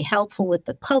going to be helpful with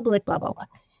the public, blah, blah,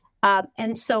 blah.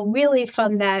 And so really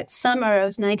from that summer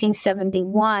of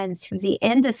 1971 through the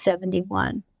end of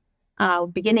 71,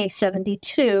 beginning of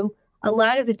 72, a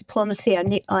lot of the diplomacy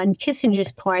on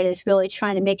Kissinger's part is really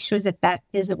trying to make sure that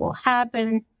visit will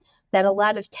happen, that a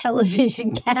lot of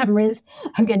television cameras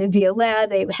are going to be allowed.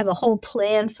 They have a whole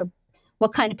plan for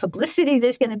what kind of publicity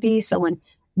there's going to be. So when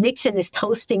Nixon is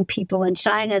toasting people in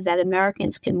China, that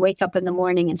Americans can wake up in the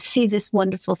morning and see this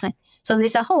wonderful thing. So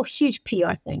there's a whole huge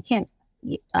PR thing. Can't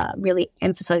really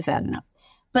emphasize that enough.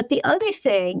 But the other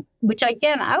thing, which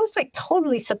again, I was like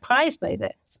totally surprised by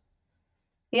this.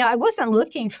 I wasn't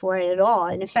looking for it at all.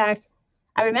 And in fact,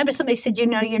 I remember somebody said, you're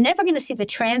never going to see the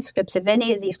transcripts of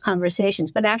any of these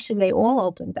conversations, but actually they all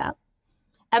opened up.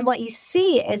 And what you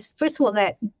see is, first of all,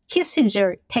 that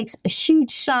Kissinger takes a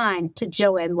huge shine to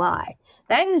Zhou Enlai.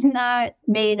 That is not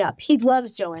made up. He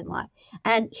loves Zhou Enlai.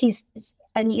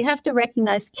 And you have to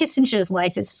recognize Kissinger's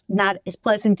life is not as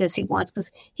pleasant as he wants,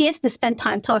 because he has to spend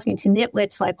time talking to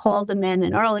nitwits like Haldeman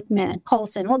and Ehrlichman and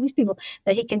Colson, all these people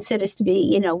that he considers to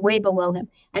be, way below him.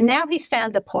 And now he's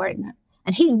found a partner.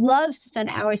 And he loves to spend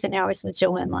hours and hours with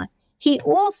Zhou Enlai. He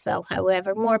also,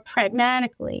 however, more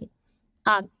pragmatically,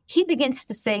 he begins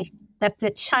to think that the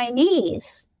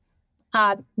Chinese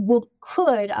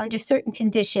could, under certain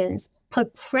conditions,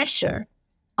 put pressure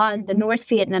on the North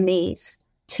Vietnamese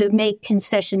to make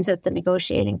concessions at the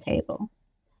negotiating table.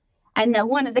 And now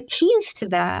one of the keys to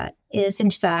that is, in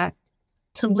fact,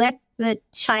 to let the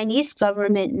Chinese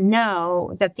government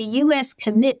know that the U.S.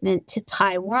 commitment to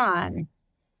Taiwan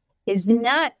is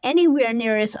not anywhere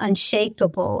near as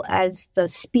unshakable as the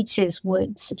speeches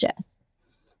would suggest.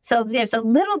 So there's a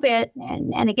little bit,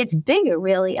 and it gets bigger,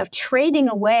 really, of trading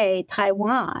away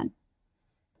Taiwan,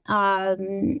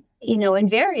 in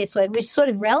various ways, which is sort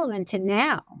of relevant to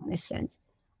now, in a sense.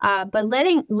 But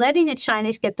letting the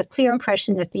Chinese get the clear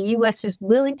impression that the U.S. is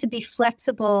willing to be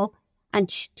flexible and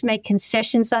to make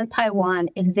concessions on Taiwan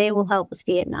if they will help with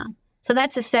Vietnam. So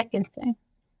that's the second thing.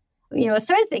 A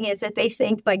third thing is that they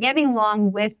think by getting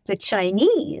along with the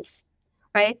Chinese,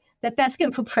 right, that's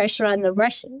going to put pressure on the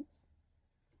Russians.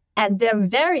 And they're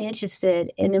very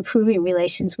interested in improving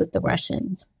relations with the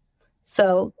Russians.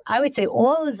 So I would say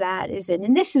all of that is in,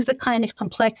 and this is the kind of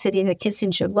complexity that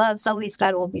Kissinger loves. So he's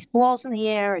got all these balls in the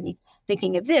air and he's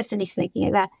thinking of this and he's thinking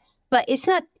of that. But it's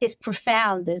not as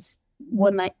profound as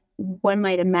one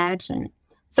might imagine.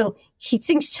 So he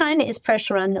thinks China is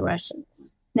pressure on the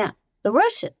Russians. Now, the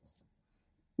Russians,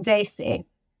 they think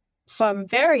from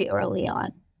very early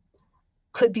on,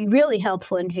 could be really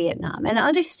helpful in Vietnam. And I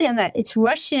understand that it's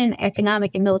Russian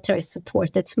economic and military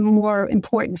support that's more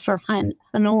important for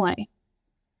Hanoi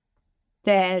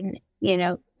than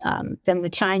the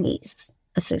Chinese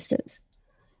assistance.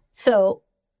 So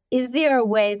is there a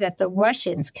way that the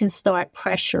Russians can start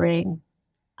pressuring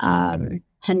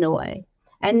Hanoi?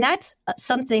 And that's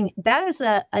something, that is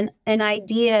an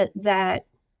idea that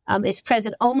is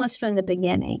present almost from the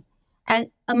beginning.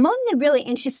 And among the really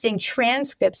interesting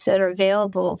transcripts that are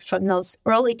available from those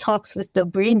early talks with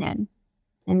Dobrynin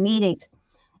and meetings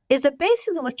is that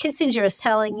basically what Kissinger is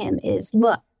telling him is,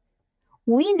 look,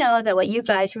 we know that what you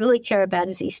guys really care about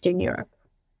is Eastern Europe.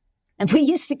 And we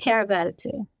used to care about it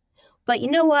too. But you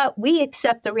know what? We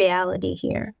accept the reality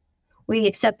here. We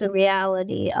accept the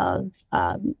reality of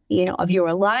your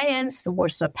alliance, the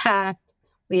Warsaw Pact.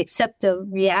 We accept the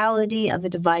reality of a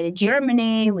divided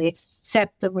Germany. We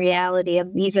accept the reality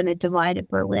of even a divided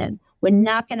Berlin. We're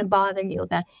not going to bother you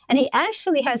about it. And he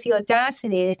actually has the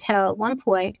audacity to tell at one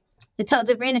point, to tell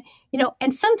Dobrynin,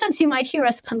 and sometimes you might hear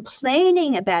us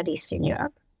complaining about Eastern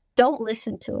Europe. Don't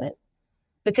listen to it,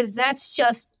 because that's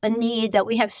just a need that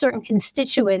we have certain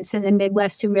constituents in the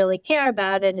Midwest who really care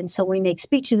about it. And so we make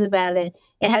speeches about it.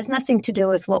 It has nothing to do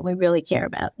with what we really care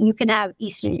about. You can have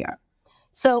Eastern Europe.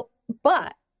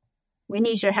 But we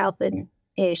need your help in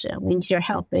Asia. We need your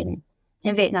help in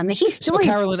Vietnam. And he's doing. So,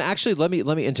 Carolyn, actually, let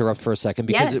me interrupt for a second,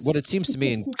 because what it seems to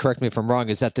me, and correct me if I'm wrong,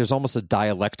 is that there's almost a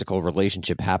dialectical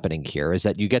relationship happening here. Is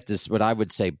that you get this, what I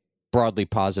would say, broadly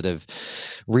positive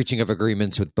reaching of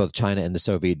agreements with both China and the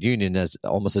Soviet Union as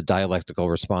almost a dialectical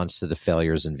response to the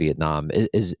failures in Vietnam.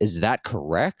 Is that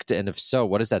correct? And if so,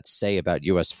 what does that say about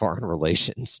U.S. foreign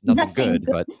relations? Nothing good,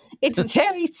 but it's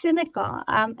very cynical.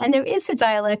 And there is a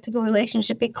dialectical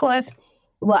relationship because,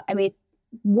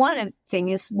 one of the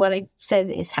things is what I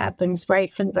said happens right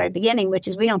from the very beginning, which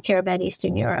is we don't care about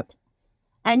Eastern Europe.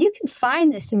 And you can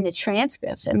find this in the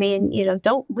transcripts. We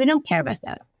don't care about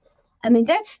that.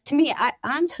 That's, to me, I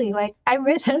honestly, I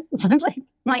read it,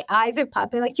 my eyes are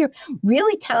popping. You're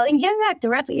really telling him that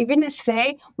directly? You're going to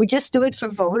say, we just do it for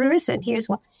voters, and here's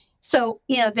what. So,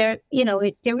 there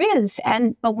is.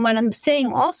 But what I'm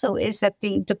saying also is that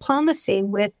the diplomacy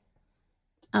with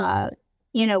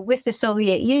with the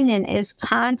Soviet Union is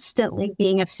constantly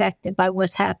being affected by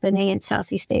what's happening in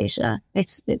Southeast Asia.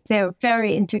 They're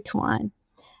very intertwined.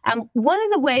 One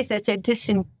of the ways that they're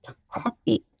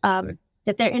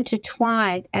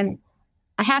intertwined, and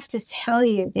I have to tell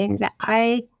you, Ding, that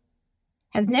I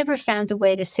have never found a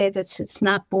way to say that it's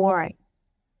not boring.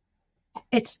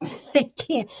 I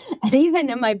can't. And even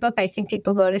in my book, I think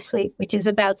people go to sleep, which is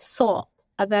about SALT,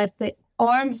 about the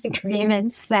arms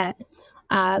agreements that,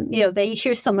 they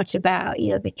hear so much about,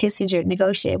 that Kissinger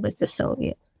negotiated with the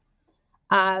Soviets.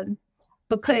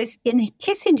 Because in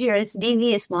Kissinger's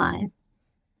devious mind,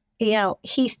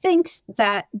 he thinks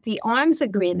that the arms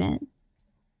agreement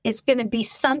is going to be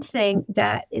something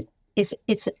that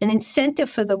it's an incentive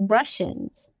for the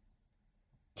Russians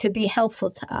to be helpful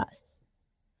to us.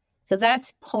 So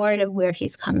that's part of where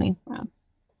he's coming from.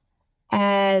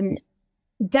 And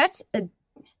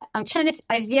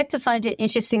I've yet to find an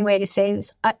interesting way to say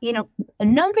this.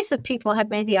 Numbers of people have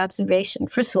made the observation.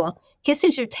 First of all,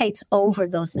 Kissinger takes over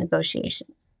those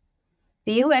negotiations.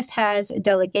 The U.S. has a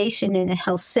delegation in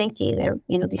Helsinki.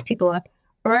 These people are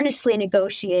earnestly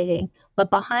negotiating, but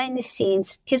behind the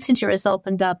scenes, Kissinger has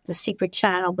opened up the secret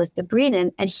channel with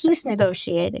Dobrynin, and he's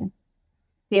negotiating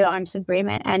the arms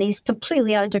agreement, and he's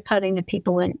completely undercutting the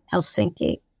people in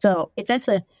Helsinki. So that's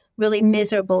a really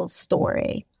miserable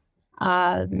story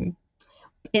in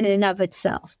and of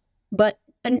itself. But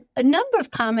a number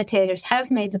of commentators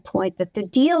have made the point that the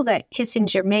deal that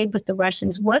Kissinger made with the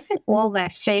Russians wasn't all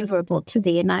that favorable to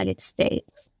the United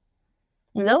States.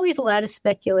 And there's always a lot of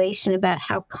speculation about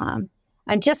how come.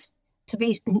 And just to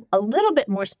be a little bit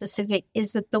more specific,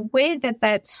 is that the way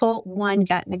that SALT I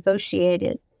got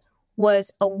negotiated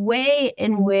was a way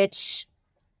in which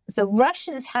the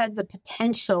Russians had the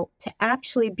potential to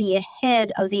actually be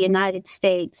ahead of the United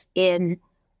States in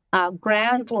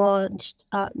ground-launched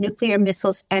nuclear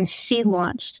missiles and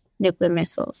sea-launched nuclear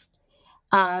missiles.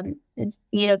 That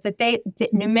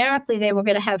numerically they were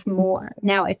going to have more.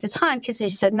 Now, at the time, Kissinger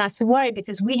said, not to worry,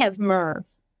 because we have MIRV.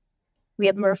 We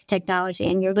have MIRV technology,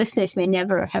 and your listeners may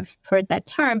never have heard that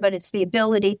term, but it's the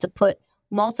ability to put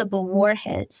multiple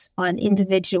warheads on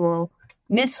individual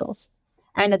missiles.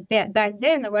 And back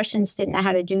then, the Russians didn't know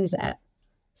how to do that.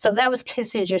 So that was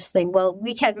Kissinger's thing. Well,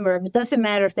 we have MIRV. It doesn't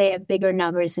matter if they have bigger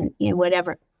numbers and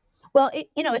whatever. Well, it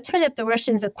turned out the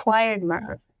Russians acquired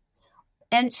MIRV.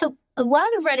 And so a lot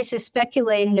of writers are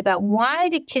speculating about why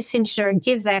did Kissinger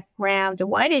give that ground, or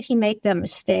why did he make that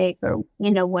mistake, or,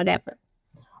 whatever.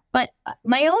 But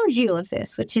my own view of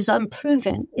this, which is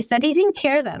unproven, is that he didn't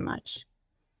care that much.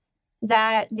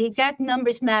 That the exact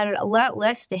numbers mattered a lot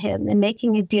less to him than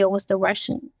making a deal with the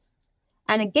Russians.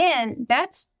 And again,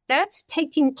 that's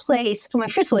taking place.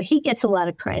 First of all, he gets a lot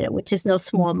of credit, which is no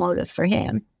small motive for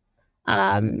him.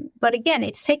 But again,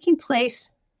 it's taking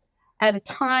place at a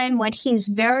time when he's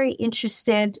very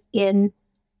interested in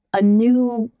a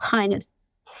new kind of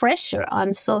pressure on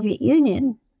the Soviet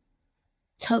Union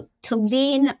to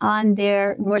lean on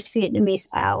their North Vietnamese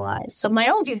allies. So my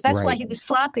own view is that's why he was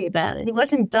sloppy about it. He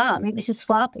wasn't dumb. He was just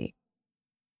sloppy.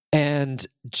 And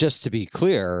just to be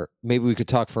clear, maybe we could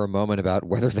talk for a moment about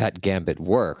whether that gambit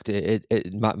worked.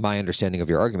 My understanding of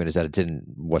your argument is that it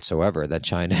didn't whatsoever, that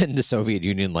China and the Soviet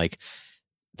Union,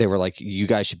 they were like, you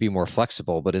guys should be more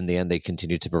flexible, but in the end, they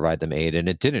continued to provide them aid, and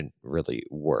it didn't really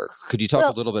work. Could you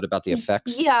talk a little bit about the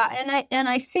effects? Yeah, and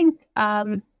I think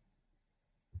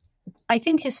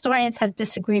historians have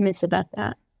disagreements about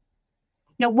that.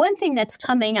 One thing that's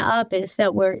coming up is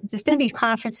that there's going to be a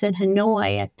conference in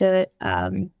Hanoi at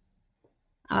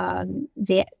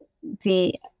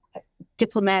the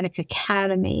Diplomatic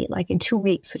Academy, in 2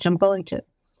 weeks, which I'm going to,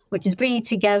 which is bringing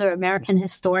together American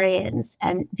historians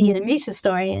and Vietnamese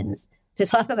historians to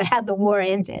talk about how the war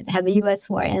ended, how the U.S.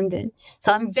 war ended.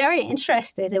 So I'm very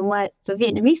interested in what the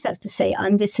Vietnamese have to say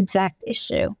on this exact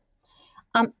issue.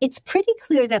 It's pretty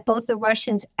clear that both the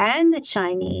Russians and the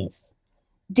Chinese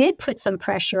did put some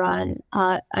pressure on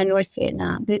North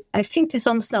Vietnam. I think there's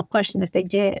almost no question that they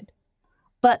did.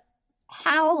 But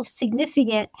how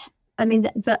significant,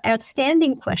 the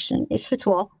outstanding question is, first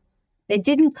of all, they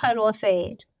didn't cut off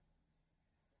aid.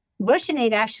 Russian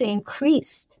aid actually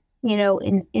increased,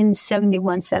 in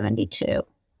 71, 72.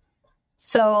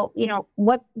 So,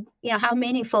 how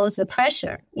meaningful is the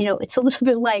pressure? It's a little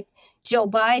bit like Joe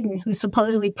Biden, who's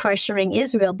supposedly pressuring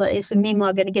Israel, but is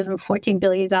meanwhile going to give him $14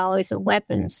 billion of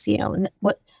weapons,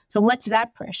 so what's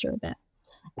that pressure about?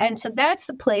 And so that's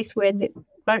the place where the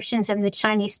Russians and the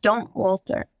Chinese don't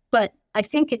alter. But I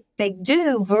think they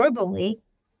do verbally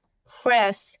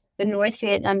press the North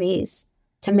Vietnamese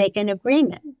to make an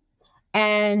agreement.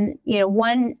 And,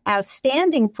 one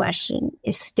outstanding question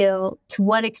is still, to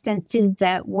what extent did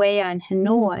that weigh on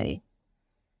Hanoi,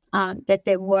 that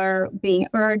they were being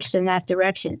urged in that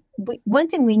direction? One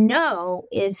thing we know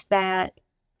is that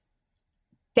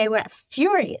they were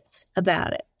furious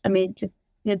about it. I mean,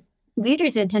 the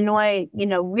leaders in Hanoi,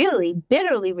 really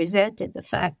bitterly resented the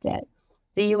fact that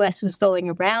the U.S. was going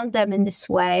around them in this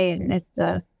way, and that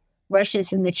the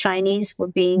Russians and the Chinese were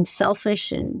being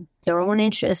selfish in their own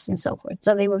interests and so forth.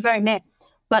 So they were very mad.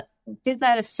 But did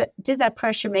that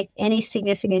pressure make any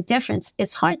significant difference?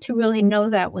 It's hard to really know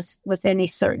that with any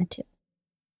certainty.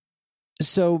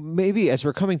 So maybe as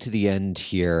we're coming to the end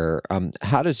here,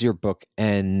 how does your book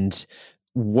end?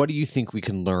 What do you think we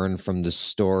can learn from the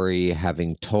story,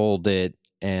 having told it?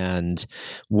 And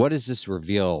what does this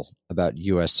reveal about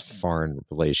U.S. foreign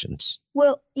relations?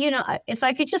 Well, if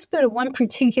I could just go to one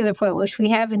particular point, which we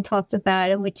haven't talked about,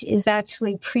 and which is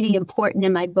actually pretty important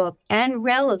in my book and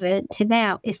relevant to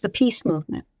now, is the peace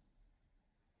movement.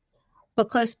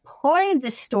 Because part of the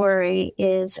story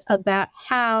is about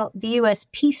how the U.S.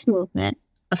 peace movement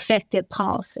affected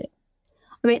policy.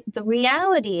 I mean, the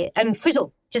reality, first of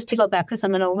all, just to go back, because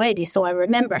I'm an old lady, so I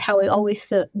remember how we always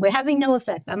said, we're having no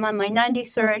effect. I'm on my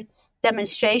 93rd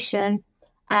demonstration,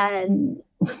 and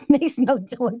makes no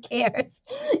one cares.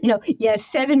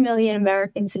 7 million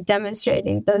Americans are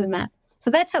demonstrating. It doesn't matter. So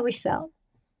that's how we felt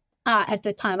at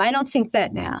the time. I don't think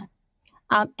that now.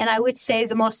 And I would say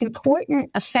the most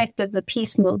important effect of the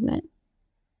peace movement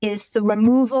is the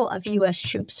removal of U.S.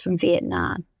 troops from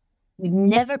Vietnam. We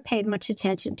never paid much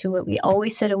attention to it. We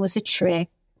always said it was a trick,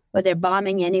 or they're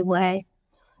bombing anyway.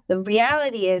 The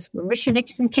reality is, when Richard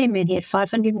Nixon came in, he had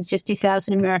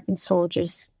 550,000 American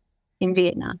soldiers in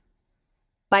Vietnam.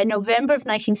 By November of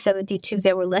 1972,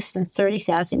 there were less than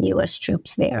 30,000 U.S.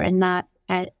 troops there, and not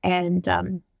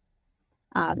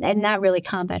really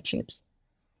combat troops.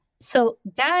 So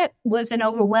that was an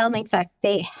overwhelming fact.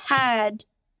 They had,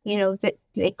 that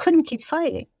they couldn't keep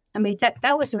fighting. I mean,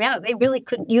 that was the reality. They really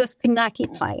couldn't. U.S. could not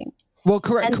keep fighting. Well,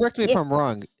 correct me if I'm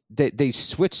wrong. They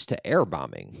switched to air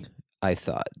bombing, I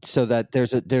thought, so that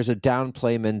there's a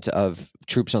downplayment of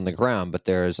troops on the ground, but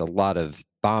there's a lot of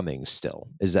bombing still.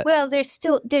 Is that? Well,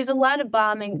 there's a lot of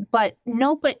bombing, but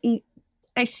nobody.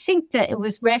 I think that it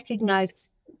was recognized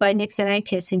by Nixon and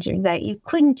Kissinger that you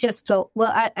couldn't just go.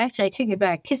 Well, I take it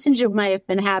back. Kissinger might have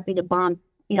been happy to bomb,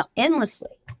 endlessly.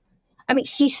 I mean,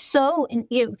 he's so.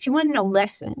 If you want to know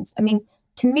lessons, I mean,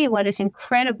 to me, what is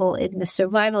incredible in the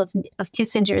survival of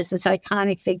Kissinger as this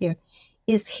iconic figure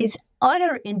is his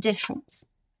utter indifference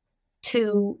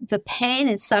to the pain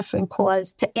and suffering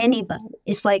caused to anybody.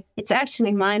 It's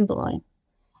actually mind-blowing.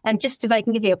 And just if I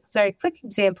can give you a very quick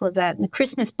example of that, the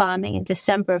Christmas bombing in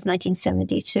December of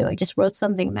 1972, I just wrote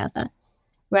something about that,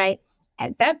 right?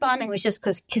 And that bombing was just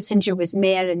because Kissinger was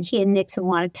mad and he and Nixon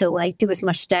wanted to do as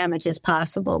much damage as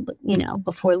possible, but,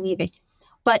 before leaving.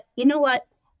 But you know what?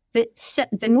 The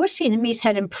North Vietnamese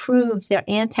had improved their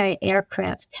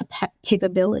anti-aircraft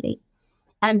capability.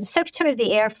 And the Secretary of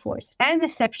the Air Force and the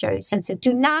Secretary of Defense said,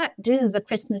 do not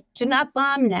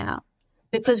bomb now,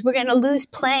 because we're going to lose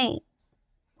planes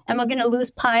and we're going to lose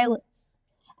pilots.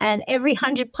 And every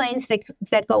 100 planes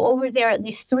that go over there, at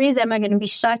least 3 of them are going to be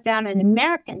shot down and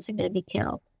Americans are going to be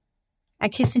killed.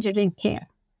 And Kissinger didn't care.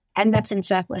 And that's in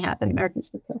fact what happened.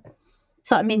 Americans were killed.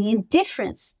 So, I mean, the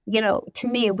indifference, to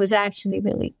me, it was actually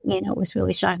really, was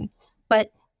really shocking.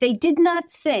 But they did not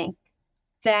think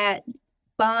that,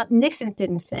 Nixon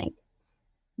didn't think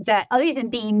that, other than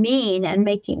being mean and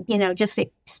making, just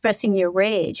expressing your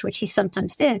rage, which he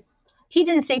sometimes did, he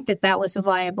didn't think that was a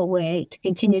viable way to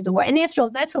continue the war. And after all,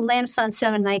 that's what Lam Son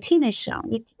 719 has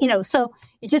shown. So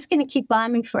you're just going to keep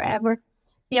bombing forever,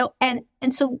 and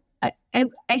so I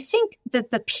think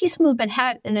that the peace movement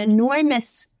had an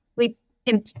enormous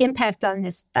impact on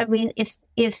this. I mean, if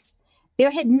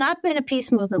there had not been a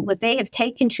peace movement, would they have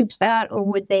taken troops out or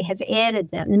would they have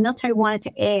added them? The military wanted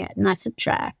to add, not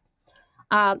subtract.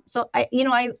 So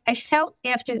I felt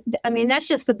after. I mean, that's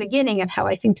just the beginning of how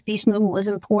I think the peace movement was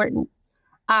important.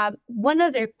 One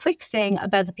other quick thing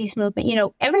about the peace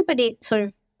movement, everybody sort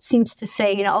of seems to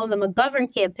say, the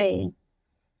McGovern campaign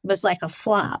was like a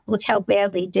flop. Look how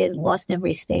badly it did, lost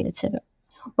every state, etc.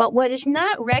 But what is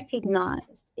not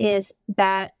recognized is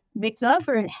that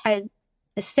McGovern had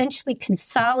essentially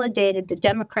consolidated the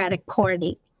Democratic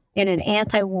Party in an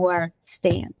anti-war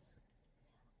stance.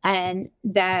 And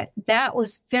that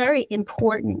was very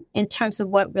important in terms of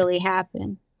what really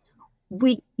happened.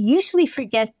 We usually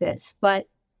forget this, but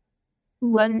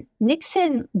when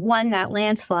Nixon won that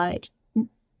landslide,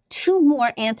 2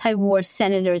 more anti-war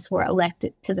senators were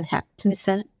elected to the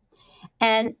Senate.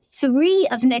 And three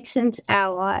of Nixon's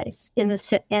allies in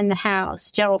the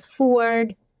House, Gerald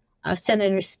Ford,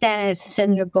 Senator Stennis,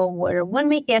 Senator Goldwater, 1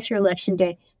 week after Election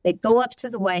Day, they go up to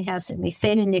the White House and they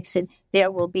say to Nixon, there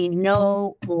will be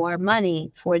no more money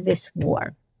for this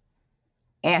war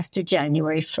after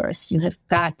January 1st. You have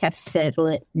got to settle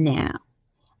it now.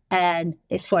 And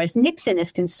as far as Nixon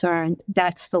is concerned,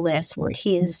 that's the last word.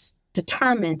 He is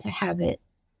determined to have it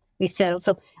resettled.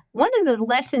 So one of the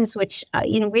lessons which,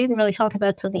 we didn't really talk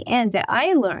about till the end that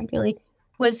I learned really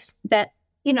was that,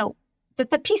 that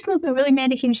the peace movement really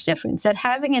made a huge difference, that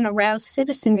having an aroused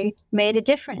citizenry made a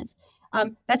difference.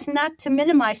 That's not to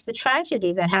minimize the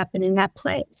tragedy that happened in that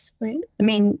place, right? I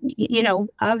mean,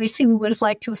 obviously we would have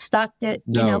liked to have stopped it,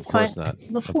 of course not.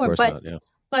 Before, of course not, yeah.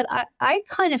 But I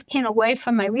kind of came away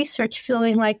from my research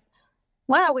feeling like,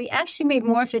 wow, we actually made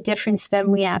more of a difference than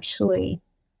we actually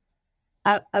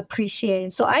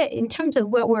appreciated. So in terms of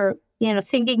what we're,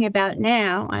 thinking about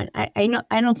now, I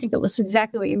don't think it was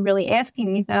exactly what you're really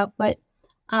asking me about, but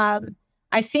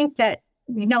I think that,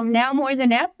 now more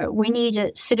than ever, we need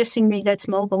a citizenry that's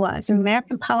mobilized.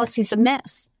 American policy is a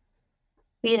mess,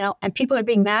 and people are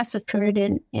being massacred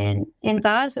in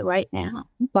Gaza right now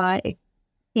by,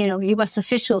 U.S.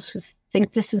 officials who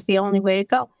think this is the only way to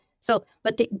go. So,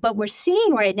 but we're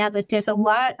seeing right now that there's a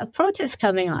lot of protests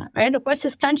coming on, right? Across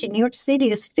this country, New York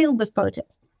City is filled with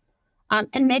protests.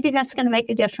 And maybe that's going to make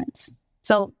a difference.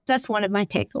 So that's one of my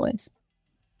takeaways.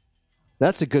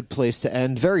 That's a good place to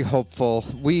end. Very hopeful.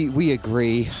 We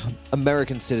agree.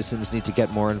 American citizens need to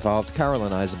get more involved.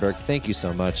 Carolyn Eisenberg, thank you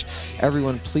so much.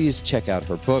 Everyone, please check out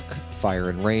her book, Fire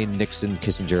and Rain, Nixon,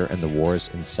 Kissinger, and the Wars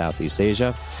in Southeast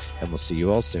Asia. And we'll see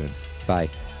you all soon. Bye.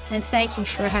 And thank you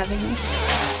for having me.